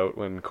cut out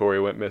when Corey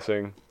went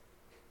missing.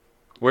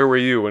 Where were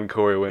you when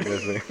Corey went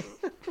missing?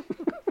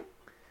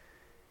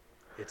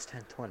 It's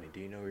 10:20. Do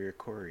you know where your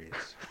Corey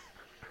is?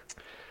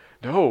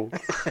 No.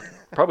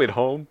 Probably at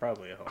home.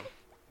 Probably at home.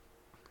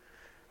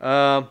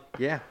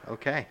 Yeah,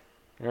 okay.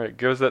 All right,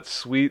 give us that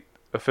sweet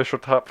official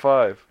top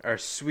 5. Our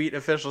sweet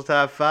official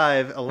top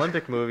 5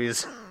 Olympic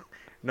movies.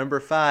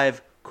 Number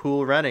 5,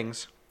 Cool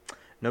Runnings.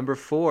 Number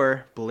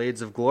 4,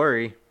 Blades of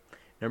Glory.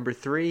 Number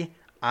 3,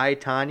 I,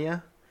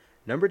 Tonya.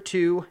 Number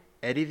 2,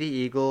 Eddie the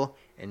Eagle.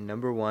 And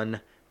number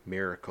 1,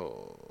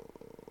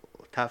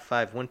 Miracle. Top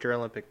 5 Winter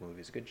Olympic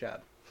movies. Good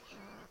job.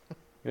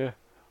 Yeah.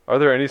 Are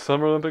there any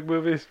Summer Olympic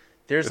movies?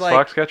 There's Is like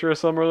Foxcatcher a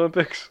Summer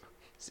Olympics?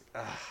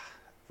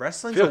 I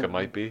Wrestling's feel like it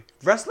might be.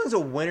 Wrestling's a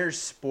winter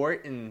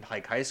sport in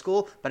like high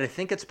school, but I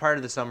think it's part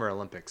of the Summer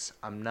Olympics.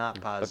 I'm not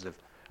positive.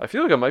 I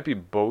feel like it might be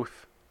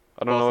both.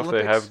 I don't Both know if they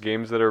Olympics? have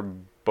games that are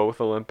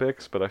both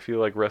Olympics, but I feel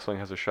like wrestling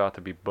has a shot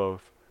to be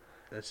both.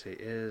 Let's see,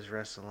 is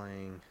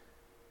wrestling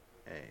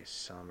a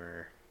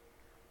Summer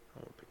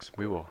Olympic sport?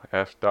 We will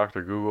ask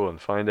Dr. Google and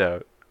find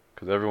out,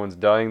 because everyone's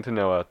dying to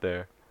know out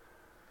there.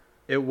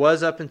 It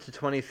was up into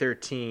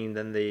 2013.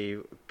 Then the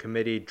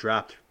committee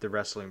dropped the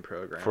wrestling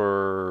program.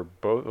 For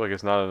both, like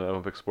it's not an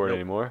Olympic sport Nope.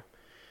 anymore.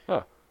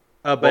 but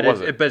was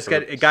it?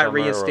 it got Summer or-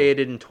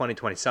 reinstated in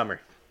 2020 summer.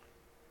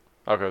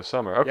 Okay, it was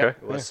summer. Okay, Yep,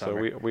 it was yeah,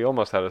 summer. so we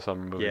almost had a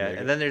summer movie. Yeah, make it.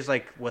 and then there's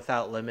like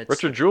Without Limits.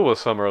 Richard Jewell was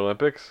Summer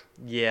Olympics.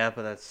 Yeah,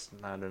 but that's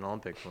not an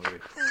Olympic movie.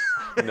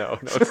 No,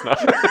 it's not.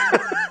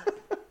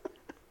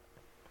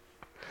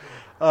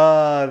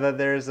 Then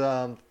there's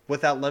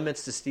Without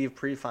Limits, the Steve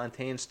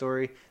Prefontaine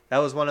story. That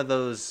was one of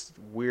those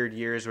weird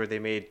years where they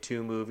made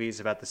two movies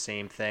about the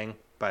same thing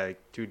by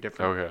like, two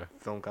different Okay.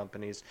 film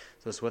companies.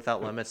 So it's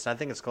Without Limits. I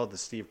think it's called the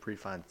Steve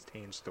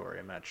Prefontaine story.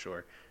 I'm not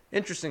sure.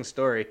 Interesting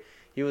story.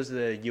 He was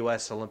the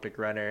U.S. Olympic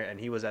runner, and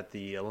he was at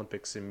the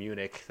Olympics in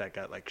Munich that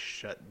got like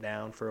shut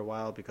down for a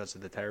while because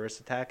of the terrorist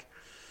attack.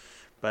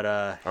 But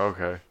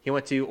Okay. he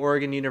went to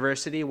Oregon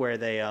University where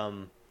they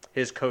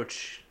his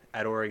coach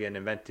at Oregon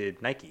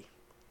invented Nike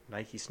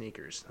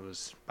sneakers. It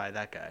was by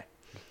that guy.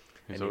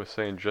 He's And always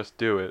saying, "Just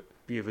do it."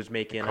 He was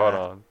making Caught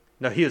on.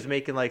 no, he was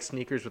making like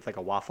sneakers with like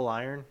a waffle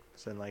iron.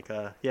 So like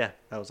yeah,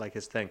 that was like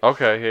his thing.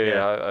 Okay, yeah.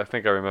 Yeah. I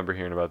think I remember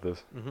hearing about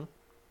this.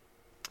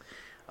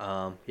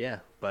 Yeah,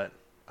 but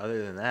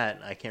other than that,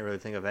 I can't really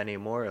think of any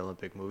more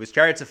Olympic movies.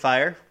 Chariots of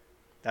Fire,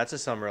 that's a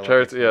summer Olympic.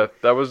 Chariots, yeah,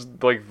 that was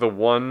like the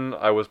one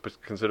I was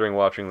considering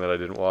watching that I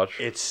didn't watch.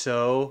 It's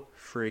so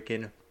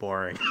freaking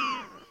boring.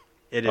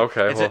 It is.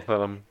 Okay, It's, well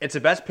then I'm. it's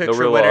a Best Picture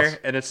real winner, loss.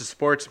 and it's a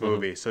sports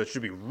movie, so it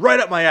should be right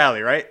up my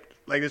alley, right?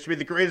 Like this should be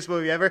the greatest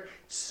movie ever.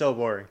 So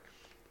boring.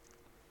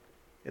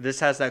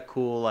 This has that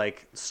cool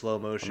like slow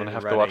I'm motion. gonna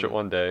have running. to watch it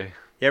one day.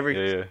 You ever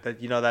Yeah.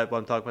 that you know that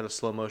one talking about the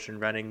slow motion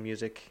running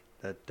music?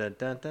 Dun, dun,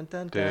 dun, dun,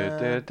 dun, Da, dun.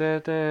 da, da,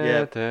 da,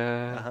 Yeah.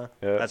 da. Uh-huh.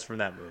 Yeah. That's from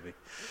that movie.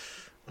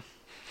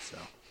 So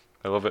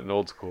I love it in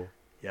old school.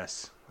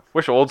 yes,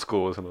 Wish old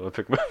school was an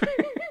Olympic movie.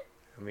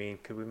 I mean,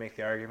 could we make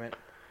the argument?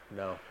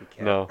 No, we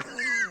can't.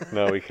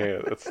 No, we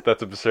can't.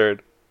 That's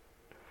absurd.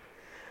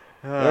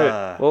 All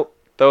Ah, right. Well,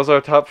 that was our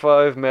top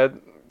five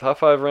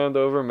round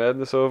over,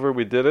 madness over.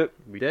 We did it.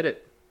 we did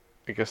it.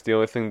 I guess the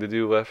only thing to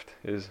do left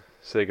is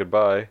say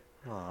goodbye.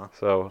 Aw.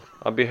 So,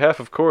 on behalf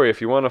of Corey,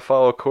 if you want to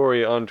follow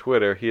Corey on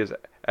Twitter, he is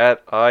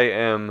at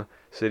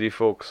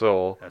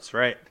IamCityFolkSoul. That's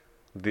right.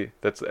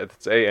 That's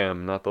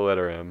AM, not the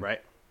letter M.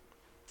 Right.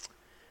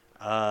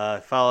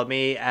 Follow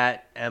me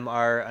at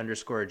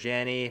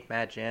MR_Janny.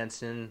 Matt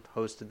Jansen,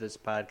 host of this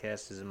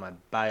podcast, is in my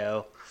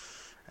bio.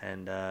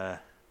 And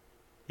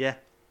yeah,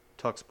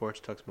 talk sports,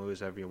 talk movies,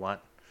 however you want.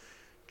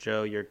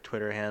 Joe, your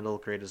Twitter handle,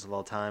 greatest of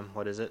all time.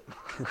 What is it?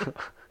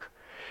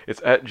 It's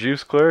at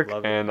Juice Clerk,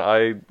 Love it. and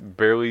I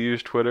barely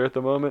use Twitter at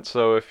the moment,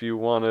 so if you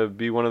want to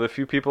be one of the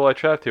few people I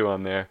chat to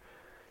on there,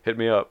 hit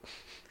me up.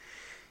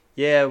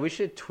 Yeah, we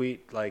should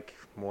tweet like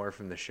more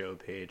from the show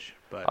page,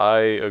 but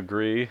I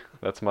agree.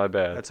 That's my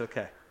bad. that's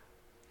okay.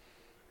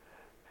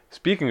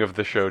 Speaking of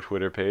the show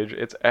Twitter page,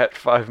 it's at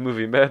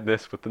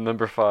 5moviemadness with the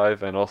number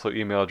 5 and also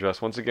email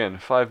address. Once again,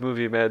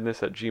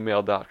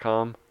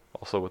 5moviemadness@gmail.com,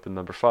 also with the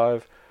number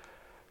 5.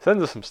 Send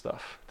us some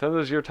stuff. Send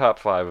us your top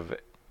 5 of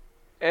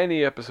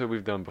any episode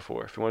we've done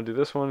before. If you want to do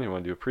this one, you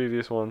want to do a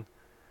previous one,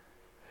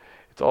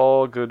 it's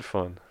all good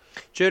fun.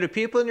 Joe, do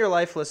people in your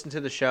life listen to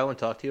the show and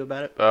talk to you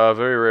about it?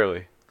 Very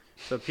rarely.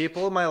 So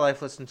people in my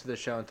life listen to the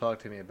show and talk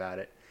to me about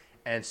it.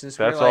 And since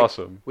That's we're like,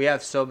 awesome. we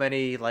have so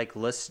many like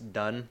lists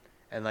done,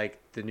 and like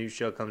the new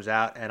show comes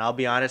out, and I'll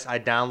be honest, I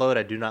download,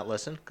 I do not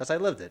listen because I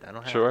lived it. I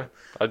don't have Sure.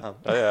 to.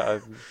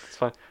 It's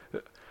fine.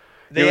 You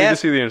They don't need to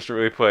asked, see the instant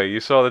replay. You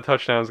saw the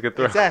touchdowns get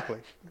thrown. exactly.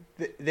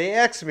 They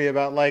asked me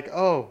about like,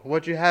 oh,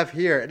 what'd you have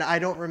here, and I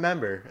don't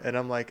remember, and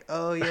I'm like,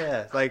 oh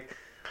yeah, like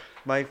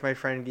my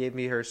friend gave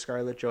me her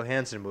Scarlett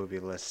Johansson movie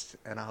list,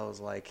 and I was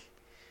like,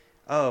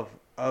 oh,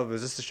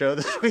 was this the show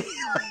this week?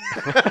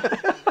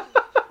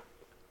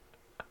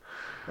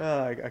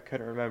 Oh, I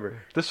couldn't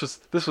remember. This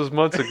was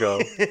months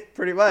ago.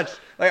 Pretty much.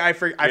 Like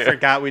I Yeah.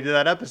 forgot we did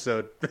that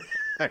episode.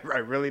 I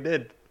really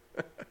did.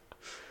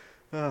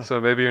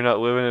 So maybe you're not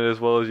living it as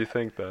well as you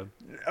think then.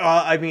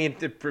 I mean,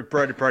 it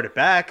brought it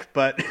back,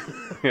 but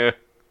Yeah,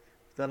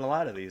 we've done a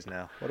lot of these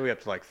now. What are we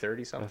up to, like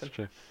 30 that's something?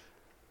 true.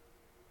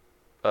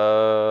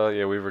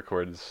 Yeah, we've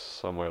recorded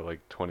somewhere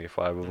like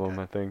 25 of them,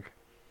 Okay. I think.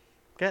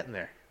 Getting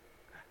there.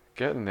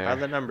 Getting there. How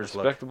the numbers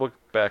look? Respectable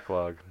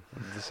backlog.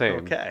 The same.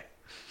 Okay.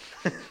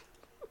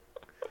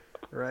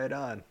 Right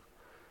on.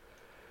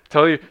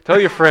 Tell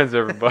your friends,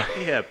 everybody.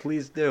 Yeah,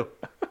 please do.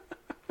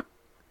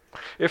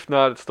 If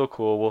not, it's still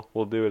cool.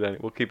 We'll do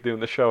it. We'll keep doing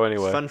the show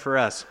anyway. It's fun for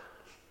us.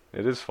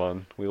 It is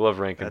fun. We love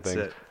ranking That's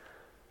things, it.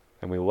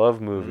 and we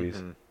love movies.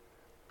 Mhm.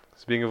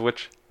 Speaking of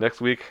which,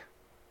 next week,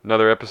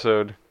 another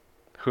episode.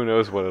 Who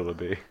knows what it'll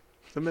be?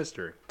 The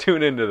mystery.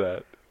 Tune into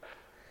that.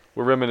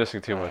 We're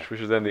reminiscing too much. We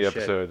should end the We should.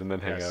 episode and then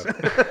hang Yes. out.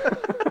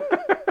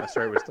 That's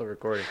right, we're still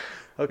recording.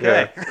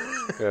 Okay.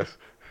 Yes.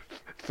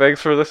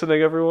 Thanks for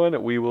listening,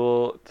 everyone. We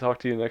will talk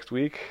to you next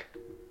week.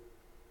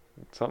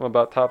 Something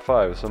about top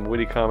 5. Some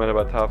witty comment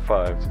about top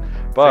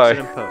 5s. Bye.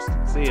 Fix it in post.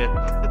 See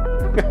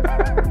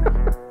ya.